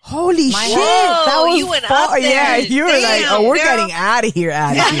Island. Holy shit! That was you went far. up there. Yeah, you were like, Damn, we're girl. getting out of here,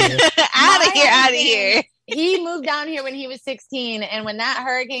 out of here. out of here. He moved down here when he was 16, and when that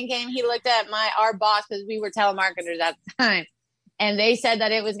hurricane came, he looked at our boss, because we were telemarketers at the time, and they said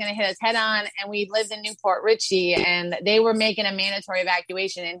that it was going to hit us head on. And we lived in Newport Richey, and they were making a mandatory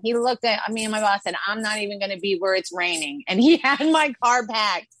evacuation. And he looked at me and my boss said, "I'm not even going to be where it's raining." And he had my car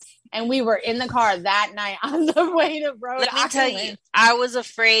packed. And we were in the car that night on the way to Rhode Island. Let me tell you, I was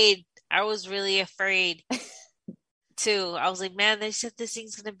afraid. I was really afraid too. I was like, man, they said this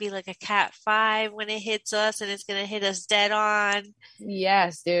thing's going to be like a Cat 5 when it hits us, and it's going to hit us dead on.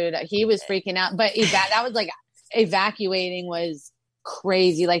 Yes, dude. He was freaking out. But that was like, evacuating was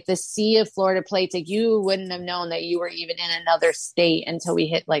crazy. Like the sea of Florida plates, like you wouldn't have known that you were even in another state until we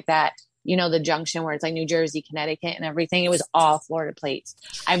hit like that. You know, the junction where it's like New Jersey, Connecticut and everything. It was all Florida plates.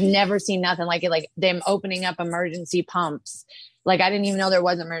 I've never seen nothing like it. Like them opening up emergency pumps. Like I didn't even know there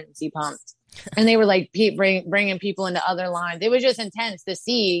was emergency pumps. And they were like bringing people into other lines. It was just intense to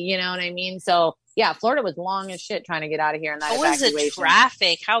see, you know what I mean? So yeah, Florida was long as shit trying to get out of here in that evacuation. What was the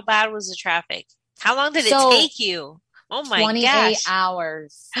traffic? How bad was the traffic? How long did it take you? Oh my 28 gosh.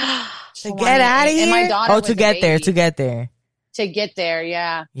 hours. To get out of here? And my daughter to get there. To get there,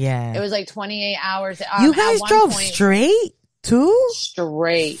 yeah. Yeah. It was like 28 hours. You guys drove straight too?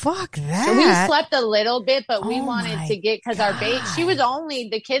 Straight. Fuck that. So we slept a little bit, but we wanted to get, because our baby,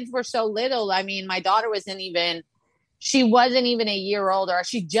 the kids were so little. I mean, my daughter wasn't even a year old, or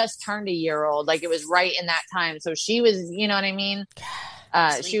she just turned a year old. Like it was right in that time. So she was, you know what I mean?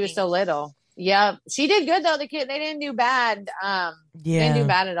 She was so little. Yeah. She did good though. The kid, they didn't do bad. They didn't do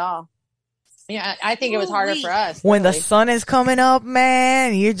bad at all. Yeah, I think it was harder for us. When the sun is coming up,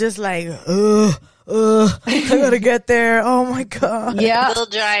 man, you're just like, I gotta get there. Oh my God. Yeah. Still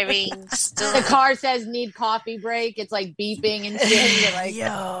driving. The car says need coffee break. It's like beeping and shit. You're like,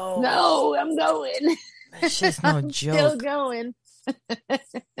 yo, no, I'm going. That's just no joke. Still going.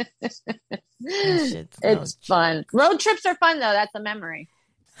 It's fun. Road trips are fun though. That's a memory.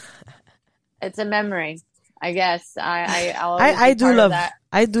 It's a memory. I guess I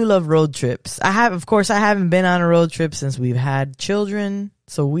do love road trips. I haven't been on a road trip since we've had children,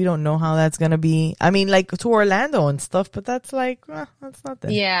 so we don't know how that's gonna be. I mean, like to Orlando and stuff, but that's like that's not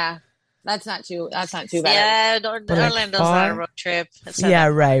that. Yeah, that's not too bad. Yeah, Orlando's not a road trip.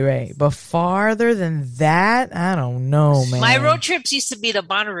 Right. But farther than that, I don't know, man. My road trips used to be to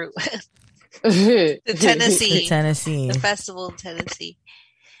Bonnaroo, to Tennessee, the festival in Tennessee.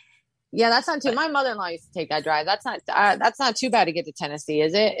 Yeah, that's not too. My mother-in-law used to take that drive. That's not too bad to get to Tennessee,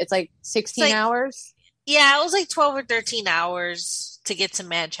 is it? It's like 16 hours. Yeah, it was like 12 or 13 hours to get to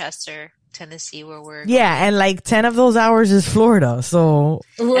Manchester, Tennessee, where we're. Yeah, and like 10 of those hours is Florida, so.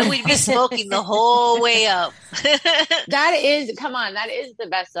 And we'd be smoking the whole way up. That is the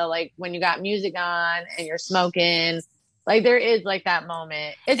best though. Like when you got music on and you're smoking. Like there is like that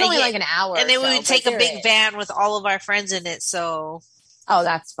moment. It's only like an hour. And then we would take a big van with all of our friends in it. So. Oh,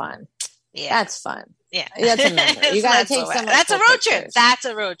 that's fun. Yeah. That's fun. Yeah. That's a memory. You got to take some. That's a road trip. That's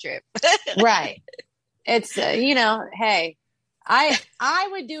a road trip. Right. It's, hey, I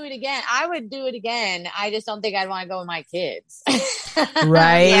would do it again. I just don't think I'd want to go with my kids.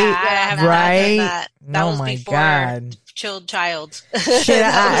 Right. Yeah, right. That was before God. Child. Shit,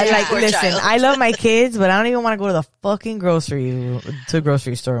 listen, I love my kids, but I don't even want to go to the fucking grocery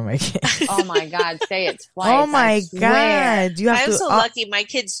store with my kids. Oh my God, say it twice. Oh my God. I'm so lucky. My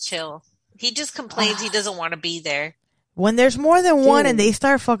kids chill. He just complains he doesn't want to be there. when there's more than one and they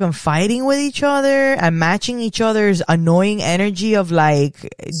start fucking fighting with each other and matching each other's annoying energy of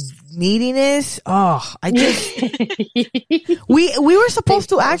like neediness. Oh, I just, we were supposed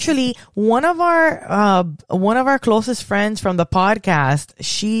to actually, one of our closest friends from the podcast,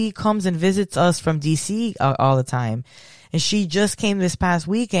 she comes and visits us from DC all the time. And she just came this past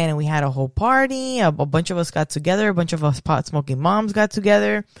weekend and we had a whole party. A bunch of us got together. A bunch of us pot smoking moms got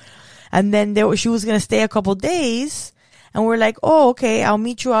together. And then she was going to stay a couple days. And we're like, oh, okay, I'll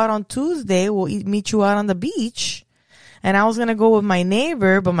meet you out on Tuesday. We'll meet you out on the beach. And I was going to go with my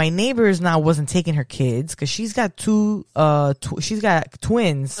neighbor, but my neighbor wasn't taking her kids because she's got she's got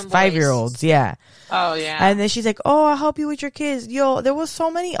twins, 5-year-olds. Yeah. Oh, yeah. And then she's like, oh, I'll help you with your kids. Yo, there was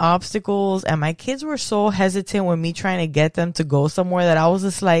so many obstacles and my kids were so hesitant with me trying to get them to go somewhere that I was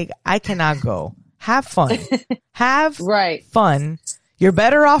just like, I cannot go. Have fun. Have fun. You're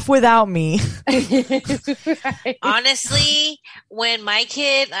better off without me. Right. Honestly, when my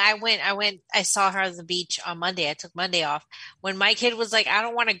kid, I saw her on the beach on Monday. I took Monday off. When my kid was like, I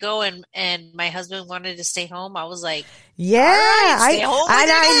don't want to go, and my husband wanted to stay home, I was like, yeah,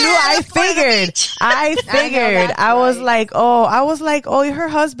 I figured. I was like, oh, her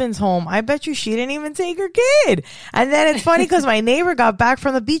husband's home. I bet you she didn't even take her kid. And then it's funny because my neighbor got back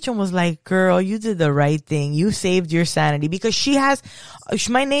from the beach and was like, girl, you did the right thing. You saved your sanity because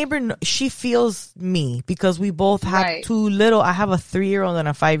my neighbor, she feels me because we both have two little, I have a 3-year-old and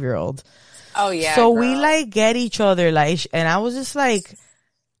a 5-year-old. Oh yeah. So we like get each other like, and I was just like,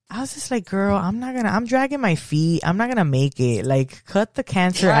 girl, I'm dragging my feet. I'm not going to make it. Like, cut the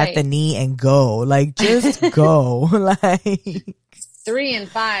cancer at the knee and go. Like, just go. Like 3 and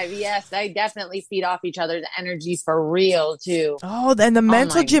 5. Yes. They definitely feed off each other's energy for real too. Oh, and the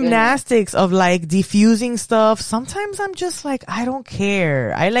mental gymnastics of like diffusing stuff. Sometimes I'm just like, I don't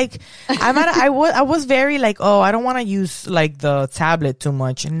care. I was very like, oh, I don't want to use like the tablet too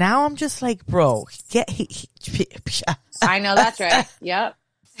much. And now I'm just like, bro, I know that's right. Yep.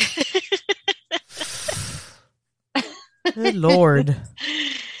 Good Lord.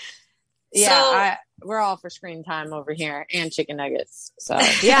 Yeah, we're all for screen time over here and chicken nuggets. So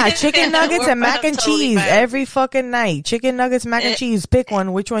yeah, chicken nuggets and mac and cheese every fucking night. Chicken nuggets, mac and cheese. Pick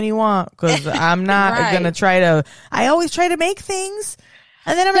one, which one you want. Because I'm not gonna try to. I always try to make things,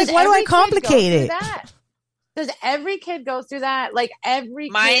 and then I'm like, why do I complicate it? Does every kid go through that? Like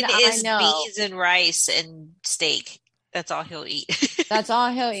mine is beans and rice and steak. That's all he'll eat. That's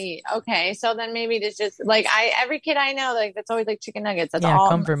all he'll eat. Okay, so then maybe it's just like every kid I know, like that's always like chicken nuggets. That's all.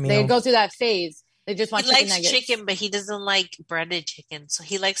 Comfort meal. They go through that phase. They just want chicken nuggets. He likes chicken, but he doesn't like breaded chicken. So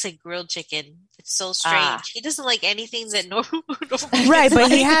he likes like grilled chicken. It's so strange. He doesn't like anything that normal. Right, but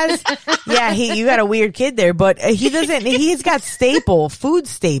he has. Yeah, you got a weird kid there, but he doesn't. He's got food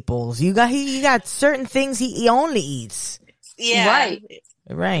staples. You got certain things he only eats. Yeah,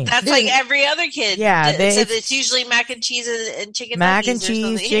 right. That's like every other kid. Yeah, so it's usually mac and cheese and chicken. Mac and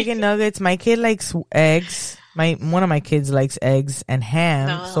cheese, chicken nuggets. My kid likes eggs. One of my kids likes eggs and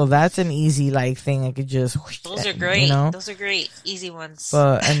ham, so that's an easy like thing. I could just. Those are great. Those are great, easy ones.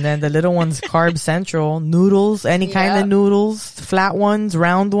 And then the little ones, carb central noodles, any kind of noodles, flat ones,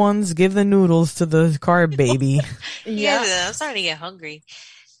 round ones. Give the noodles to the carb baby. Yeah, I'm starting to get hungry.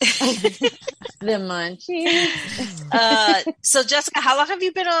 The munchies. So Jessica, how long have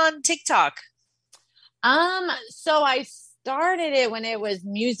you been on TikTok? So I started it when it was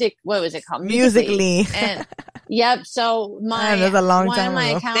music. What was it called? Musical.ly. And yep. So that's a long time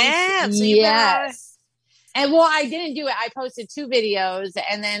ago. Damn. So yes. And well, I didn't do it. I posted 2 videos,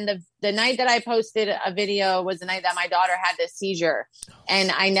 and then the night that I posted a video was the night that my daughter had this seizure,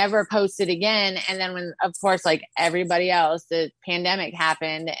 and I never posted again. And then when, of course, like everybody else, the pandemic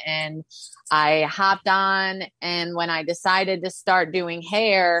happened, and I hopped on. And when I decided to start doing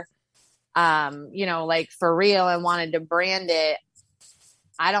hair, like for real, and wanted to brand it,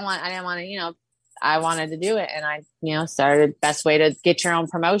 I didn't want to, I wanted to do it. And I, started, best way to get your own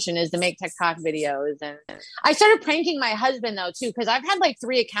promotion is to make TikTok videos. And I started pranking my husband though, too, because I've had like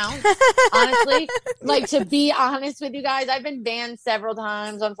 3 accounts, honestly. Like, to be honest with you guys, I've been banned several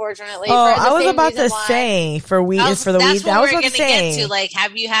times, unfortunately. Oh, I was about to say for weed. I was about to say, like,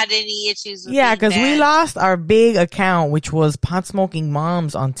 have you had any issues with because we lost our big account, which was Pot Smoking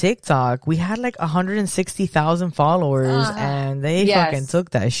Moms on TikTok. We had like 160,000 followers, and they fucking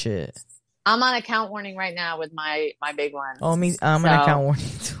took that shit. I'm on account warning right now with my big one. Oh, I'm on account warning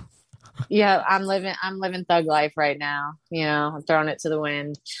too. Yeah, I'm living thug life right now. I'm throwing it to the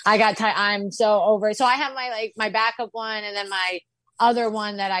wind. I'm so over it. So I have my backup one, and then my other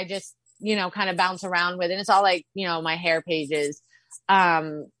one that I just, kind of bounce around with. And it's all like, my hair pages. But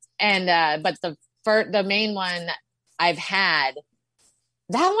the main one, I've had,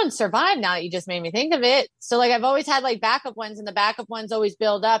 that one survived now that you just made me think of it. So like I've always had like backup ones, and the backup ones always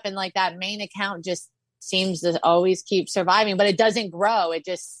build up, and like that main account just seems to always keep surviving, but it doesn't grow. It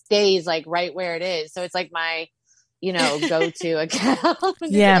just stays like right where it is. So it's like my, go-to account.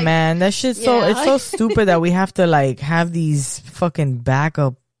 Yeah, like, man. That shit's it's so stupid that we have to like have these fucking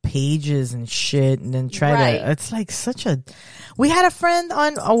backup pages and shit and then try to, it's like we had a friend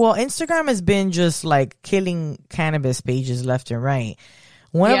on, Instagram has been just like killing cannabis pages left and right.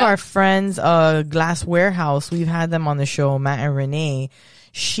 One of our friends, Glass Warehouse, we've had them on the show, Matt and Renee.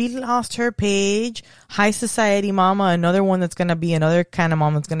 She lost her page. High Society Mama, another one that's going to be another kind of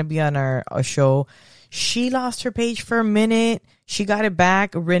mom that's going to be on our show. She lost her page for a minute. She got it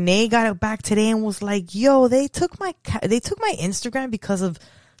back. Renee got it back today and was like, yo, they took my Instagram because of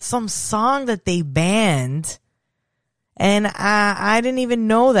some song that they banned. And I didn't even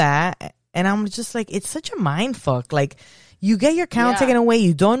know that. And I'm just like, it's such a mind fuck. Like, you get your account taken away.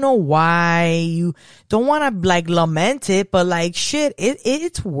 You don't know why. You don't want to like lament it, but like shit,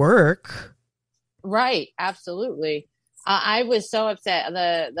 it's work. Right. Absolutely. I was so upset.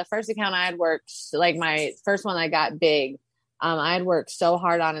 The first account I had worked, like my first one I got big, I had worked so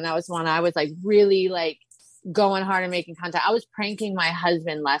hard on, and that was one I was like really like going hard and making content. I was pranking my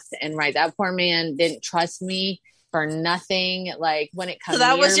husband left and right. That poor man didn't trust me for nothing. Like when it comes, so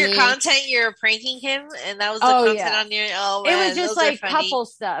that was your content. You're pranking him, and that was the content on your. Oh, man, it was just like couple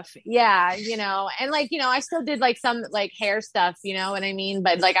stuff. Yeah, and like I still did like some like hair stuff. You know what I mean?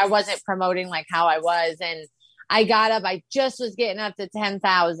 But like I wasn't promoting like how I was, and I got up. I just was getting up to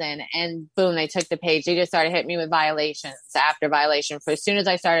 10,000, and boom, they took the page. They just started hitting me with violations after violation. For as soon as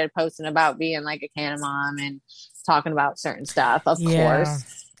I started posting about being like a canna mom and talking about certain stuff, of course.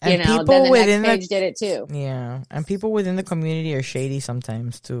 And people then the within next page did it too. Yeah. And people within the community are shady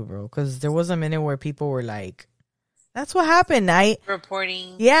sometimes too, bro. Because there was a minute where people were like, that's what happened.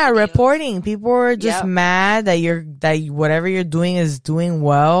 Reporting. Yeah, reporting. People were just mad that whatever you're doing is doing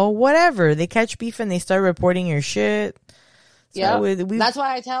well. Whatever. They catch beef and they start reporting your shit. So that's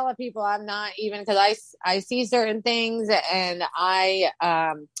why I tell people I'm not even, because I see certain things, and I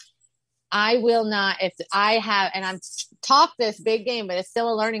will not, if I have, and I'm talk this big game, but it's still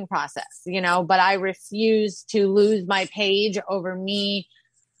a learning process, but I refuse to lose my page over me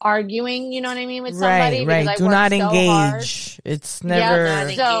arguing, you know what I mean, with somebody. Right. Do not engage. It's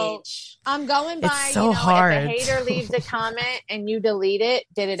never. So I'm going by, it's so hard. If a hater leaves a comment and you delete it,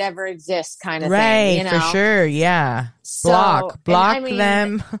 did it ever exist kind of thing? Right, for sure. Yeah. Block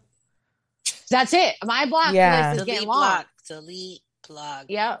them. That's it. My block list is getting long. Delete, block.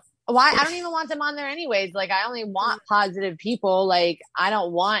 Yep. Why? I don't even want them on there anyways. Like, I only want positive people. Like, I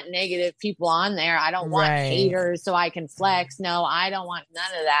don't want negative people on there. I don't want haters so I can flex. No, I don't want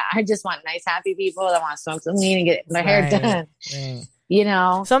none of that. I just want nice, happy people that want to smoke some weed and get their hair done. Right.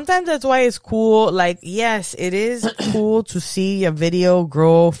 Sometimes that's why it's cool. Like, yes, it is cool to see a video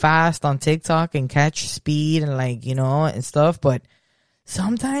grow fast on TikTok and catch speed and like, and stuff. But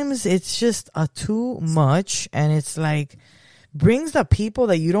sometimes it's just too much, and it's like, brings the people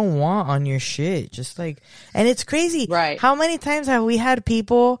that you don't want on your shit. Just like, and it's crazy. Right. How many times have we had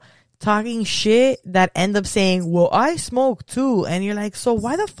people talking shit that end up saying, well, I smoke too. And you're like, so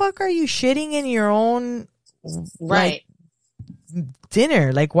why the fuck are you shitting in your own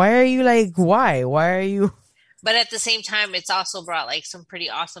dinner? Like, why are you like, why are you? But at the same time, it's also brought like some pretty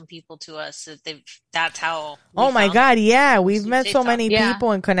awesome people to us. That's how. Oh my God. Yeah. We've met so many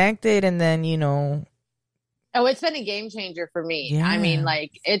people and connected, and then, Oh, it's been a game changer for me. Yeah. I mean,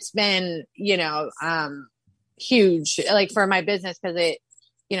 like, it's been, huge, like, for my business, because it,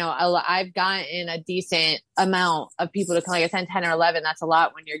 I've gotten a decent amount of people to come, like I said, 10 or 11. That's a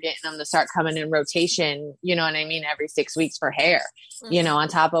lot when you're getting them to start coming in rotation, you know what I mean, every 6 weeks for hair, on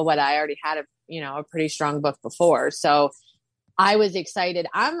top of what I already had a pretty strong book before. So I was excited.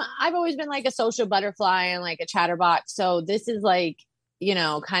 I've always been like a social butterfly and like a chatterbox. So this is like,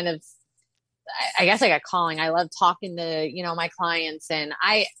 kind of, I guess like a calling. I love talking to, my clients, and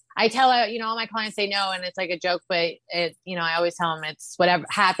I tell, all my clients say no, and it's like a joke, but it, I always tell them it's whatever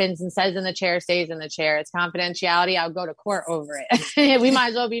happens and says in the chair stays in the chair. It's confidentiality. I'll go to court over it. We might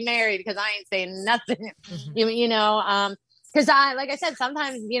as well be married because I ain't saying nothing, because like I said,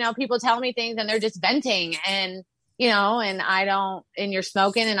 sometimes, people tell me things and they're just venting, and and I don't, and you're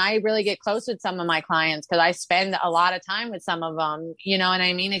smoking, and I really get close with some of my clients because I spend a lot of time with some of them, you know what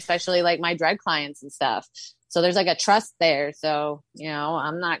I mean? Especially like my dread clients and stuff. So there's like a trust there. So,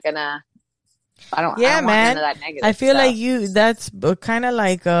 I'm not gonna, I don't man. Want none of that negative I feel stuff. like that's kind of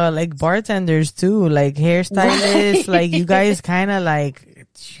like bartenders too, like hairstylists, like you guys kind of like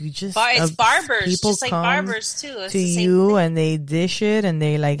you just it's barbers, people just like come barbers too. It's to you and they dish it and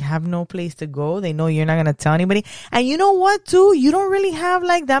they like have no place to go. They know you're not gonna tell anybody. And you know what, too? You don't really have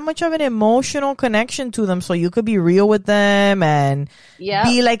like that much of an emotional connection to them, so you could be real with them and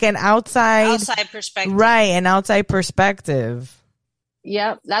be like an outside perspective, right? An outside perspective.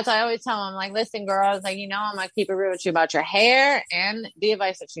 Yep. That's what I always tell them. Like, listen, girl, I was like, I'm going to keep it real with you about your hair and the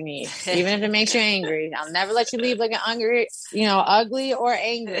advice that you need. Even if it makes you angry. I'll never let you leave looking angry, ugly or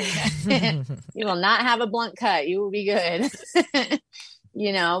angry. You will not have a blunt cut. You will be good.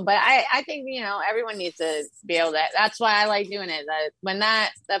 But I think, everyone needs to be able to, that's why I like doing it.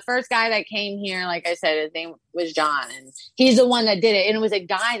 The first guy that came here, like I said, his name was John and he's the one that did it. And it was a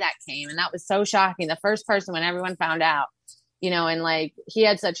guy that came and that was so shocking. The first person when everyone found out. And like he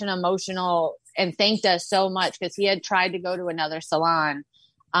had such an emotional and thanked us so much because he had tried to go to another salon.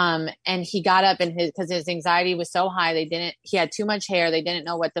 And he got up and because his anxiety was so high, he had too much hair. They didn't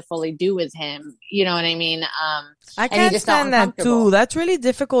know what to fully do with him. You know what I mean? I can't stand that too. That's really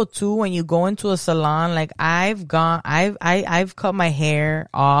difficult too when you go into a salon. Like I've cut my hair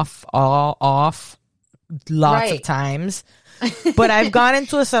off lots of times. But I've gone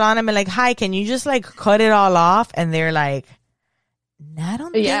into a salon and been like, hi, can you just like cut it all off? And they're like, I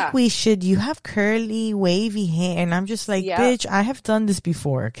don't think we should. You have curly, wavy hair. And I'm just like, bitch, I have done this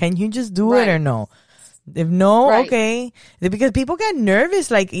before. Can you just do it or no? If no, okay. Because people get nervous.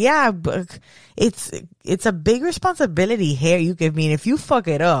 Like, but it's a big responsibility hair you give me. And if you fuck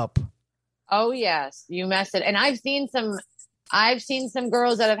it up. Oh, yes. You mess it. And I've seen some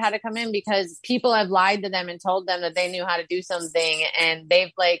girls that have had to come in because people have lied to them and told them that they knew how to do something. And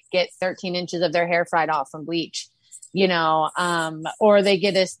they've like get 13 inches of their hair fried off from bleach. Or they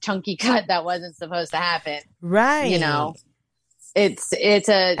get this chunky cut that wasn't supposed to happen. Right. It's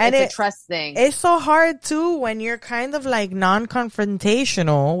a trust thing. It's so hard too when you're kind of like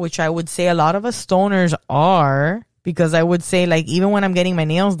non-confrontational, which I would say a lot of us stoners are. Because I would say, like, even when I'm getting my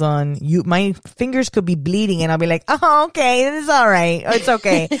nails done, my fingers could be bleeding, and I'll be like, "Oh, okay, it's all right. It's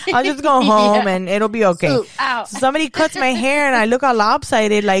okay. I'll just go home, and it'll be okay." Ooh, so somebody cuts my hair, and I look all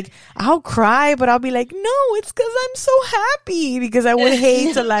lopsided. Like, I'll cry, but I'll be like, "No, it's because I'm so happy." Because I would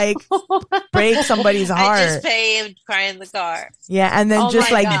hate to like break somebody's heart. I just pay and cry in the car. Yeah, and then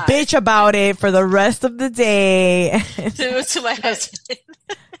just like bitch about it for the rest of the day to my husband.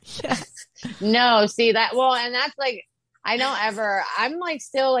 Yeah. No, see that. Well, and that's like, I'm like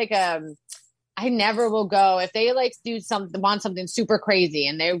still like, I never will go if they like want something super crazy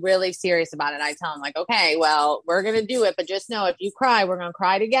and they're really serious about it. I tell them like, okay, well, we're going to do it, but just know if you cry, we're going to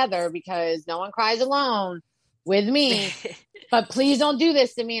cry together because no one cries alone with me, but please don't do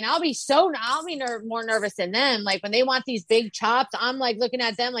this to me. And I'll be more nervous than them. Like when they want these big chops, I'm like looking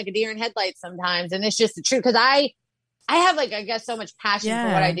at them like a deer in headlights sometimes. And it's just the truth. Cause I have like, I guess so much passion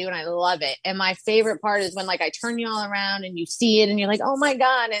for what I do and I love it. And my favorite part is when like I turn you all around and you see it and you're like, oh my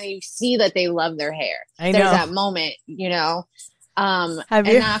God. And you see that they love their hair. There's that moment, knock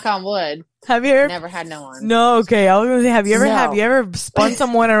on wood. Have you ever never had no one? No. Okay. I was going to say, have you ever spun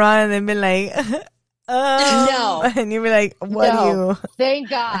someone around and then been like, no. And you'd be like, what do you? Thank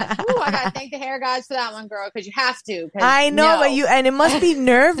God. Ooh, I got to thank the hair gods for that one, girl, because you have to. I know, but and it must be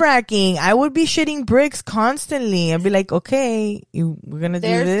nerve wracking. I would be shitting bricks constantly. I'd be like, okay, we're going to do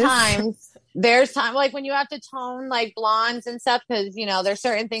this. There's time, like when you have to tone like blondes and stuff, because, there's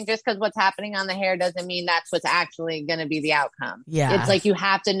certain things just because what's happening on the hair doesn't mean that's what's actually going to be the outcome. Yeah. It's like you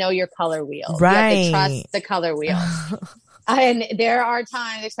have to know your color wheel. Right. You have to trust the color wheel. And there are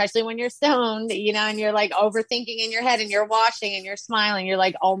times, especially when you're stoned, and you're like overthinking in your head and you're washing and you're smiling. You're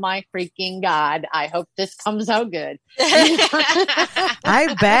like, oh my freaking God, I hope this comes out good.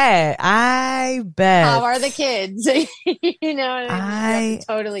 I bet. How are the kids? You have to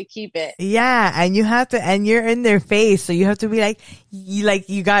totally keep it. Yeah. And you have to, and you're in their face. So you have to be like,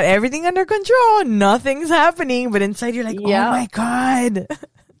 you got everything under control. Nothing's happening. But inside you're like, oh my God.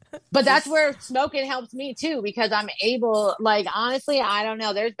 But that's where smoking helps me too, because I'm able, like, honestly, I don't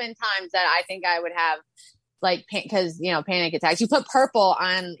know. There's been times that I think I would have like, because, panic attacks. You put purple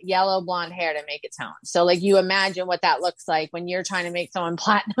on yellow blonde hair to make it tone. So like, you imagine what that looks like when you're trying to make someone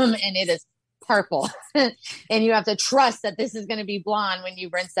platinum and it is purple and you have to trust that this is going to be blonde when you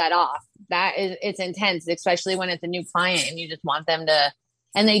rinse that off. It's intense, especially when it's a new client and you just want them to,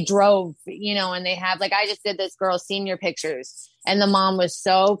 and they drove, and they have, like, I just did this girl's senior pictures and the mom was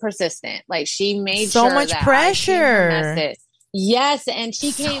so persistent. Like she made so much pressure. Yes. And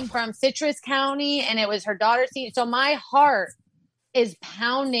she came from Citrus County and it was her daughter's senior. So my heart is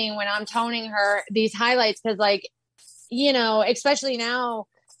pounding when I'm toning her these highlights. Cause like, especially now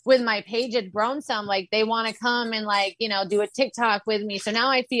with my page had grown some, like they want to come and like, you know, do a TikTok with me. So now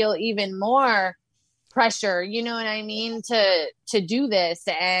I feel even more pressure, you know what I mean, to do this.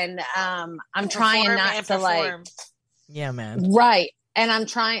 And I'm trying not to like, yeah, man. Right. And I'm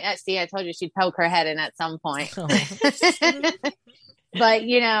trying, see, I told you she'd poke her head in at some point. Oh. But,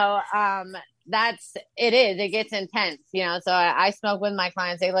 you know, it gets intense, you know? So I smoke with my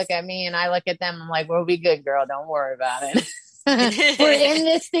clients. They look at me and I look at them. I'm like, we'll be good, girl. Don't worry about it. We're in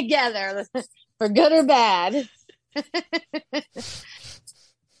this together for good or bad.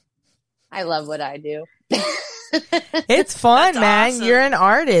 I love what I do. It's fun, man. Awesome. You're an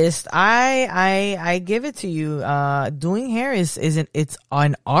artist. I give it to you. Doing hair it's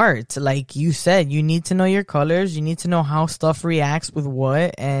an art. Like you said, you need to know your colors. You need to know how stuff reacts with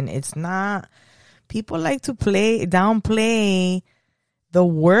what. And it's not, people like to downplay the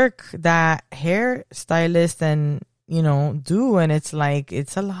work that hairstylists and, you know, do. And it's like,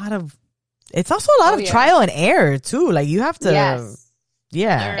 it's also a lot of trial and error too. Like you have to,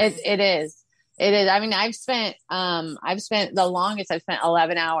 yeah. It is. It is. I mean, I've spent the longest. I've spent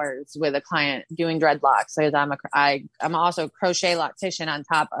 11 hours with a client doing dreadlocks because I'm also a crochet loctician on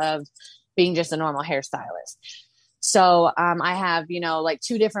top of being just a normal hairstylist. So I have, you know, like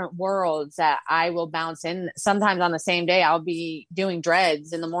 2 different worlds that I will bounce in. Sometimes on the same day, I'll be doing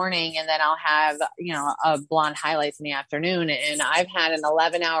dreads in the morning and then I'll have, you know, a blonde highlights in the afternoon. And I've had an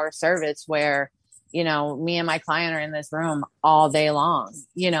 11-hour service where, you know, me and my client are in this room all day long,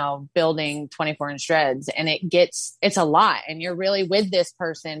 you know, building 24-inch dreads. And it's a lot. And you're really with this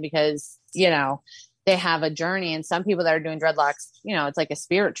person because, you know, they have a journey. And some people that are doing dreadlocks, you know, it's like a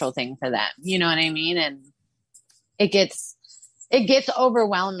spiritual thing for them. You know what I mean? And it gets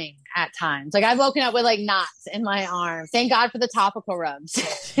overwhelming at times. Like I've woken up with like knots in my arm. Thank God for the topical rubs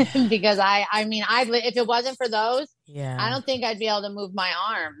because I mean, if it wasn't for those, I don't think I'd be able to move my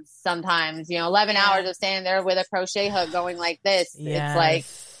arms sometimes, you know, 11 hours of standing there with a crochet hook going like this. It's like,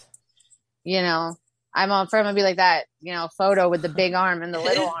 you know, I'm on firm and be like that, you know, photo with the big arm and the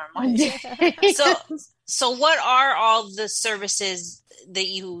little arm one day. So what are all the services that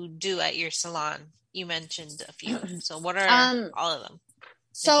you do at your salon? You mentioned a few. So what are all of them?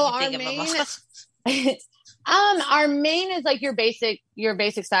 So our main is like your basic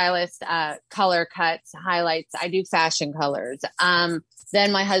stylist, color cuts, highlights. I do fashion colors.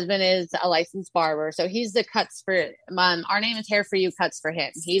 Then my husband is a licensed barber. So he's the cuts for, our name is Hair For You, cuts for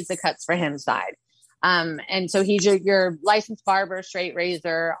him. He's the cuts for him side. And so he's your licensed barber, straight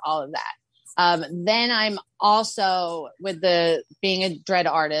razor, all of that. Then I'm also being a dread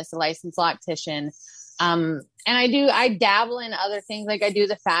artist, a licensed loctician. And I dabble in other things. Like I do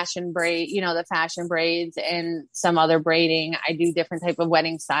the fashion braids and some other braiding. I do different type of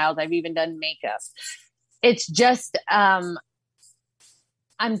wedding styles. I've even done makeup. It's just, I'm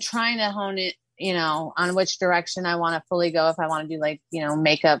trying to hone it, you know, on which direction I want to fully go. If I want to do like, you know,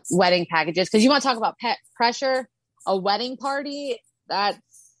 makeup, wedding packages, cause you want to talk about pressure, a wedding party,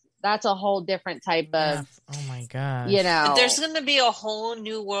 that's a whole different type of, oh my God, you know, there's going to be a whole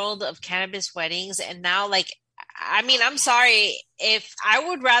new world of cannabis weddings. And now, like, I mean, I'm sorry, if I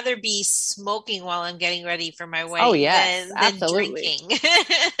would rather be smoking while I'm getting ready for my wedding than drinking.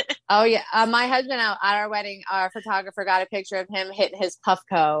 Oh yeah. My husband at our wedding, our photographer got a picture of him hitting his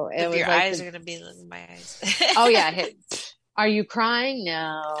Puffco. It was your like eyes are going to be in my eyes. Oh yeah. Are you crying?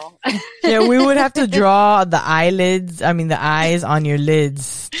 No. Yeah, we would have to draw the eyes on your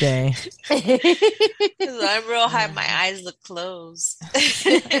lids, Jay. I'm real high. My eyes look closed.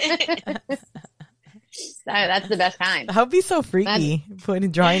 That's the best kind. That would be so freaky,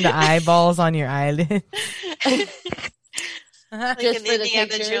 drawing the eyeballs on your eyelid. Like just for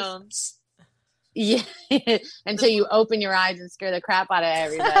Indiana Jones. Yeah, until you open your eyes and scare the crap out of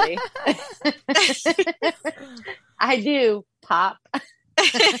everybody. I do pop.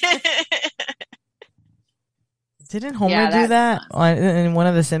 Didn't Homer do that in one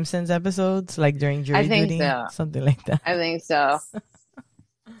of the Simpsons episodes, like during jury duty? So. Something like that. I think so.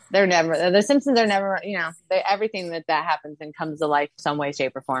 The Simpsons are never, you know, everything that happens and comes to life some way,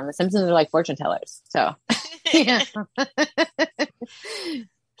 shape, or form. The Simpsons are like fortune tellers. So, yeah.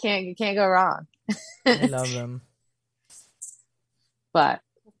 Can't go wrong. I love them. But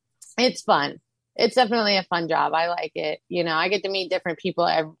it's fun. It's definitely a fun job. I like it. You know, I get to meet different people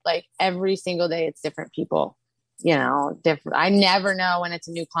every single day. It's different people, you know, different. I never know when it's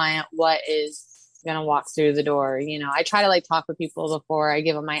a new client, what is going to walk through the door. You know, I try to like talk with people before I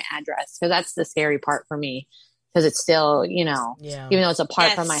give them my address, because that's the scary part for me. Because it's still, you know, even though it's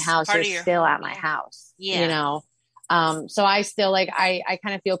apart from my house, you're still at my house, you know. So I still like, I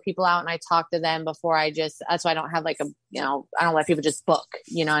kind of feel people out and I talk to them before that's why I don't have like I don't let people just book,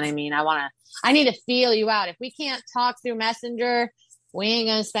 you know what I mean? I need to feel you out. If we can't talk through Messenger, we ain't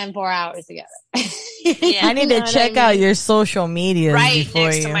going to spend 4 hours together. Yeah. I need to check out your social media right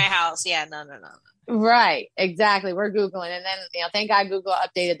next to my house. Yeah, no. Right, exactly. We're Googling, and then thank God Google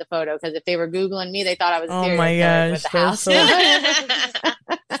updated the photo, because if they were Googling me, they thought I was a serial killer with the house.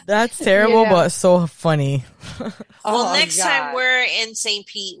 That's terrible, but so funny. Well, next time we're in St.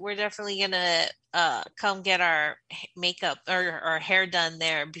 Pete, we're definitely gonna come get our makeup or our hair done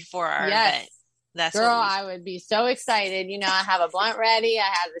there before our event. That's girl, I would be so excited. I have a blunt ready. I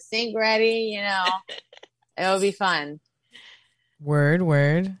have the sink ready. It will be fun.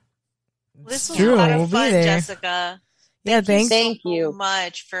 Word. This was a lot of fun, Jessica. Thank you so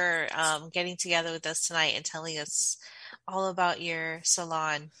much for getting together with us tonight and telling us all about your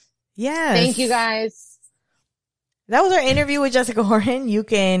salon. Yes. Thank you, guys. That was our interview with Jessica Horan. You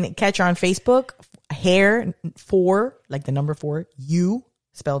can catch her on Facebook, hair 4, like the number 4, U,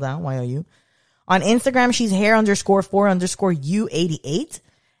 spelled out, Y-O-U. On Instagram, she's hair_4_U88.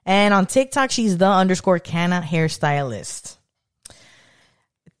 And on TikTok, she's _Canna hairstylist.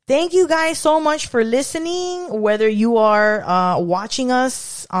 Thank you guys so much for listening, whether you are watching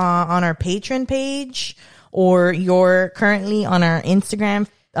us on our Patreon page or you're currently on our Instagram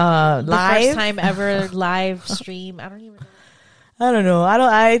live. The first time ever live stream. I don't know.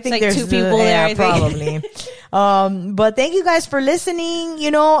 I think like there's 2 people there. Yeah, probably. But thank you guys for listening.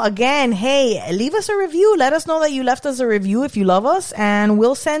 Again, hey, leave us a review. Let us know that you left us a review if you love us, and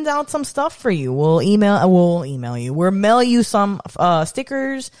we'll send out some stuff for you. We'll email you. We'll mail you some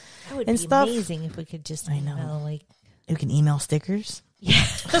stickers and stuff. Amazing if we could just email, we can email stickers. Yeah,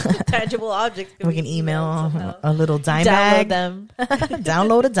 tangible objects. We can email a little dime bag.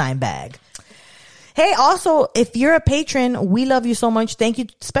 Download a dime bag. Hey, also, if you're a patron, we love you so much. Thank you.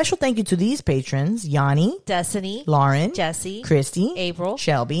 Special thank you to these patrons: Yanni, Destiny, Lauren, Jesse, Christy, April,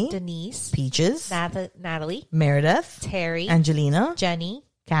 Shelby, Denise, Peaches, Natalie, Meredith, Terry, Angelina, Jenny,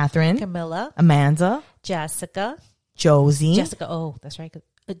 Catherine, Camilla, Amanda, Jessica, Josie, oh, that's right,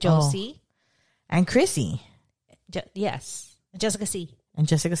 Josie, and Chrissy. Yes, Jessica C. And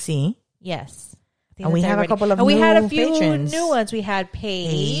Jessica C. Yes. And we have a couple of we had a few patrons. new ones. We had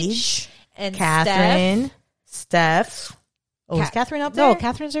Paige and Catherine, Steph. Oh, is Catherine up there? No,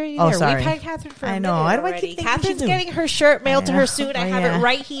 Catherine's already there. Sorry. We've had Catherine for a minute I know. already. Catherine's getting her shirt mailed to her soon. I have it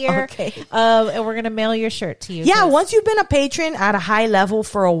right here. Okay. And we're going to mail your shirt to you. Yeah, once you've been a patron at a high level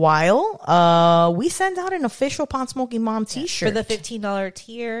for a while, we send out an official Pot Smoking Mom t-shirt. For the $15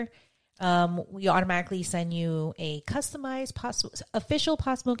 tier, we automatically send you a customized official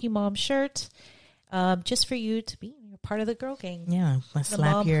Pot Smoking Mom shirt, just for you to be part of the girl gang. Yeah, let's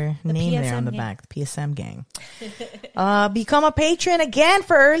slap your name there on the back, the PSM gang. Become a patron again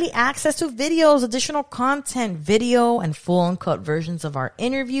for early access to videos, additional content, video, and full uncut versions of our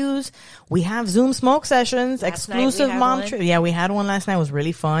interviews. We have Zoom smoke sessions, exclusive mom trips. Yeah, we had one last night. It was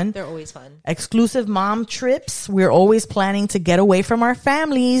really fun. They're always fun. Exclusive mom trips. We're always planning to get away from our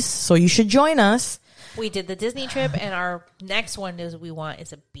families, so you should join us. We did the Disney trip, and our next one is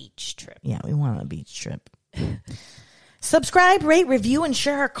a beach trip. Yeah, we want a beach trip. Subscribe, rate, review, and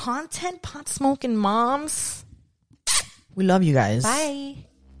share our content. Pot Smoking Moms. We love you guys. Bye.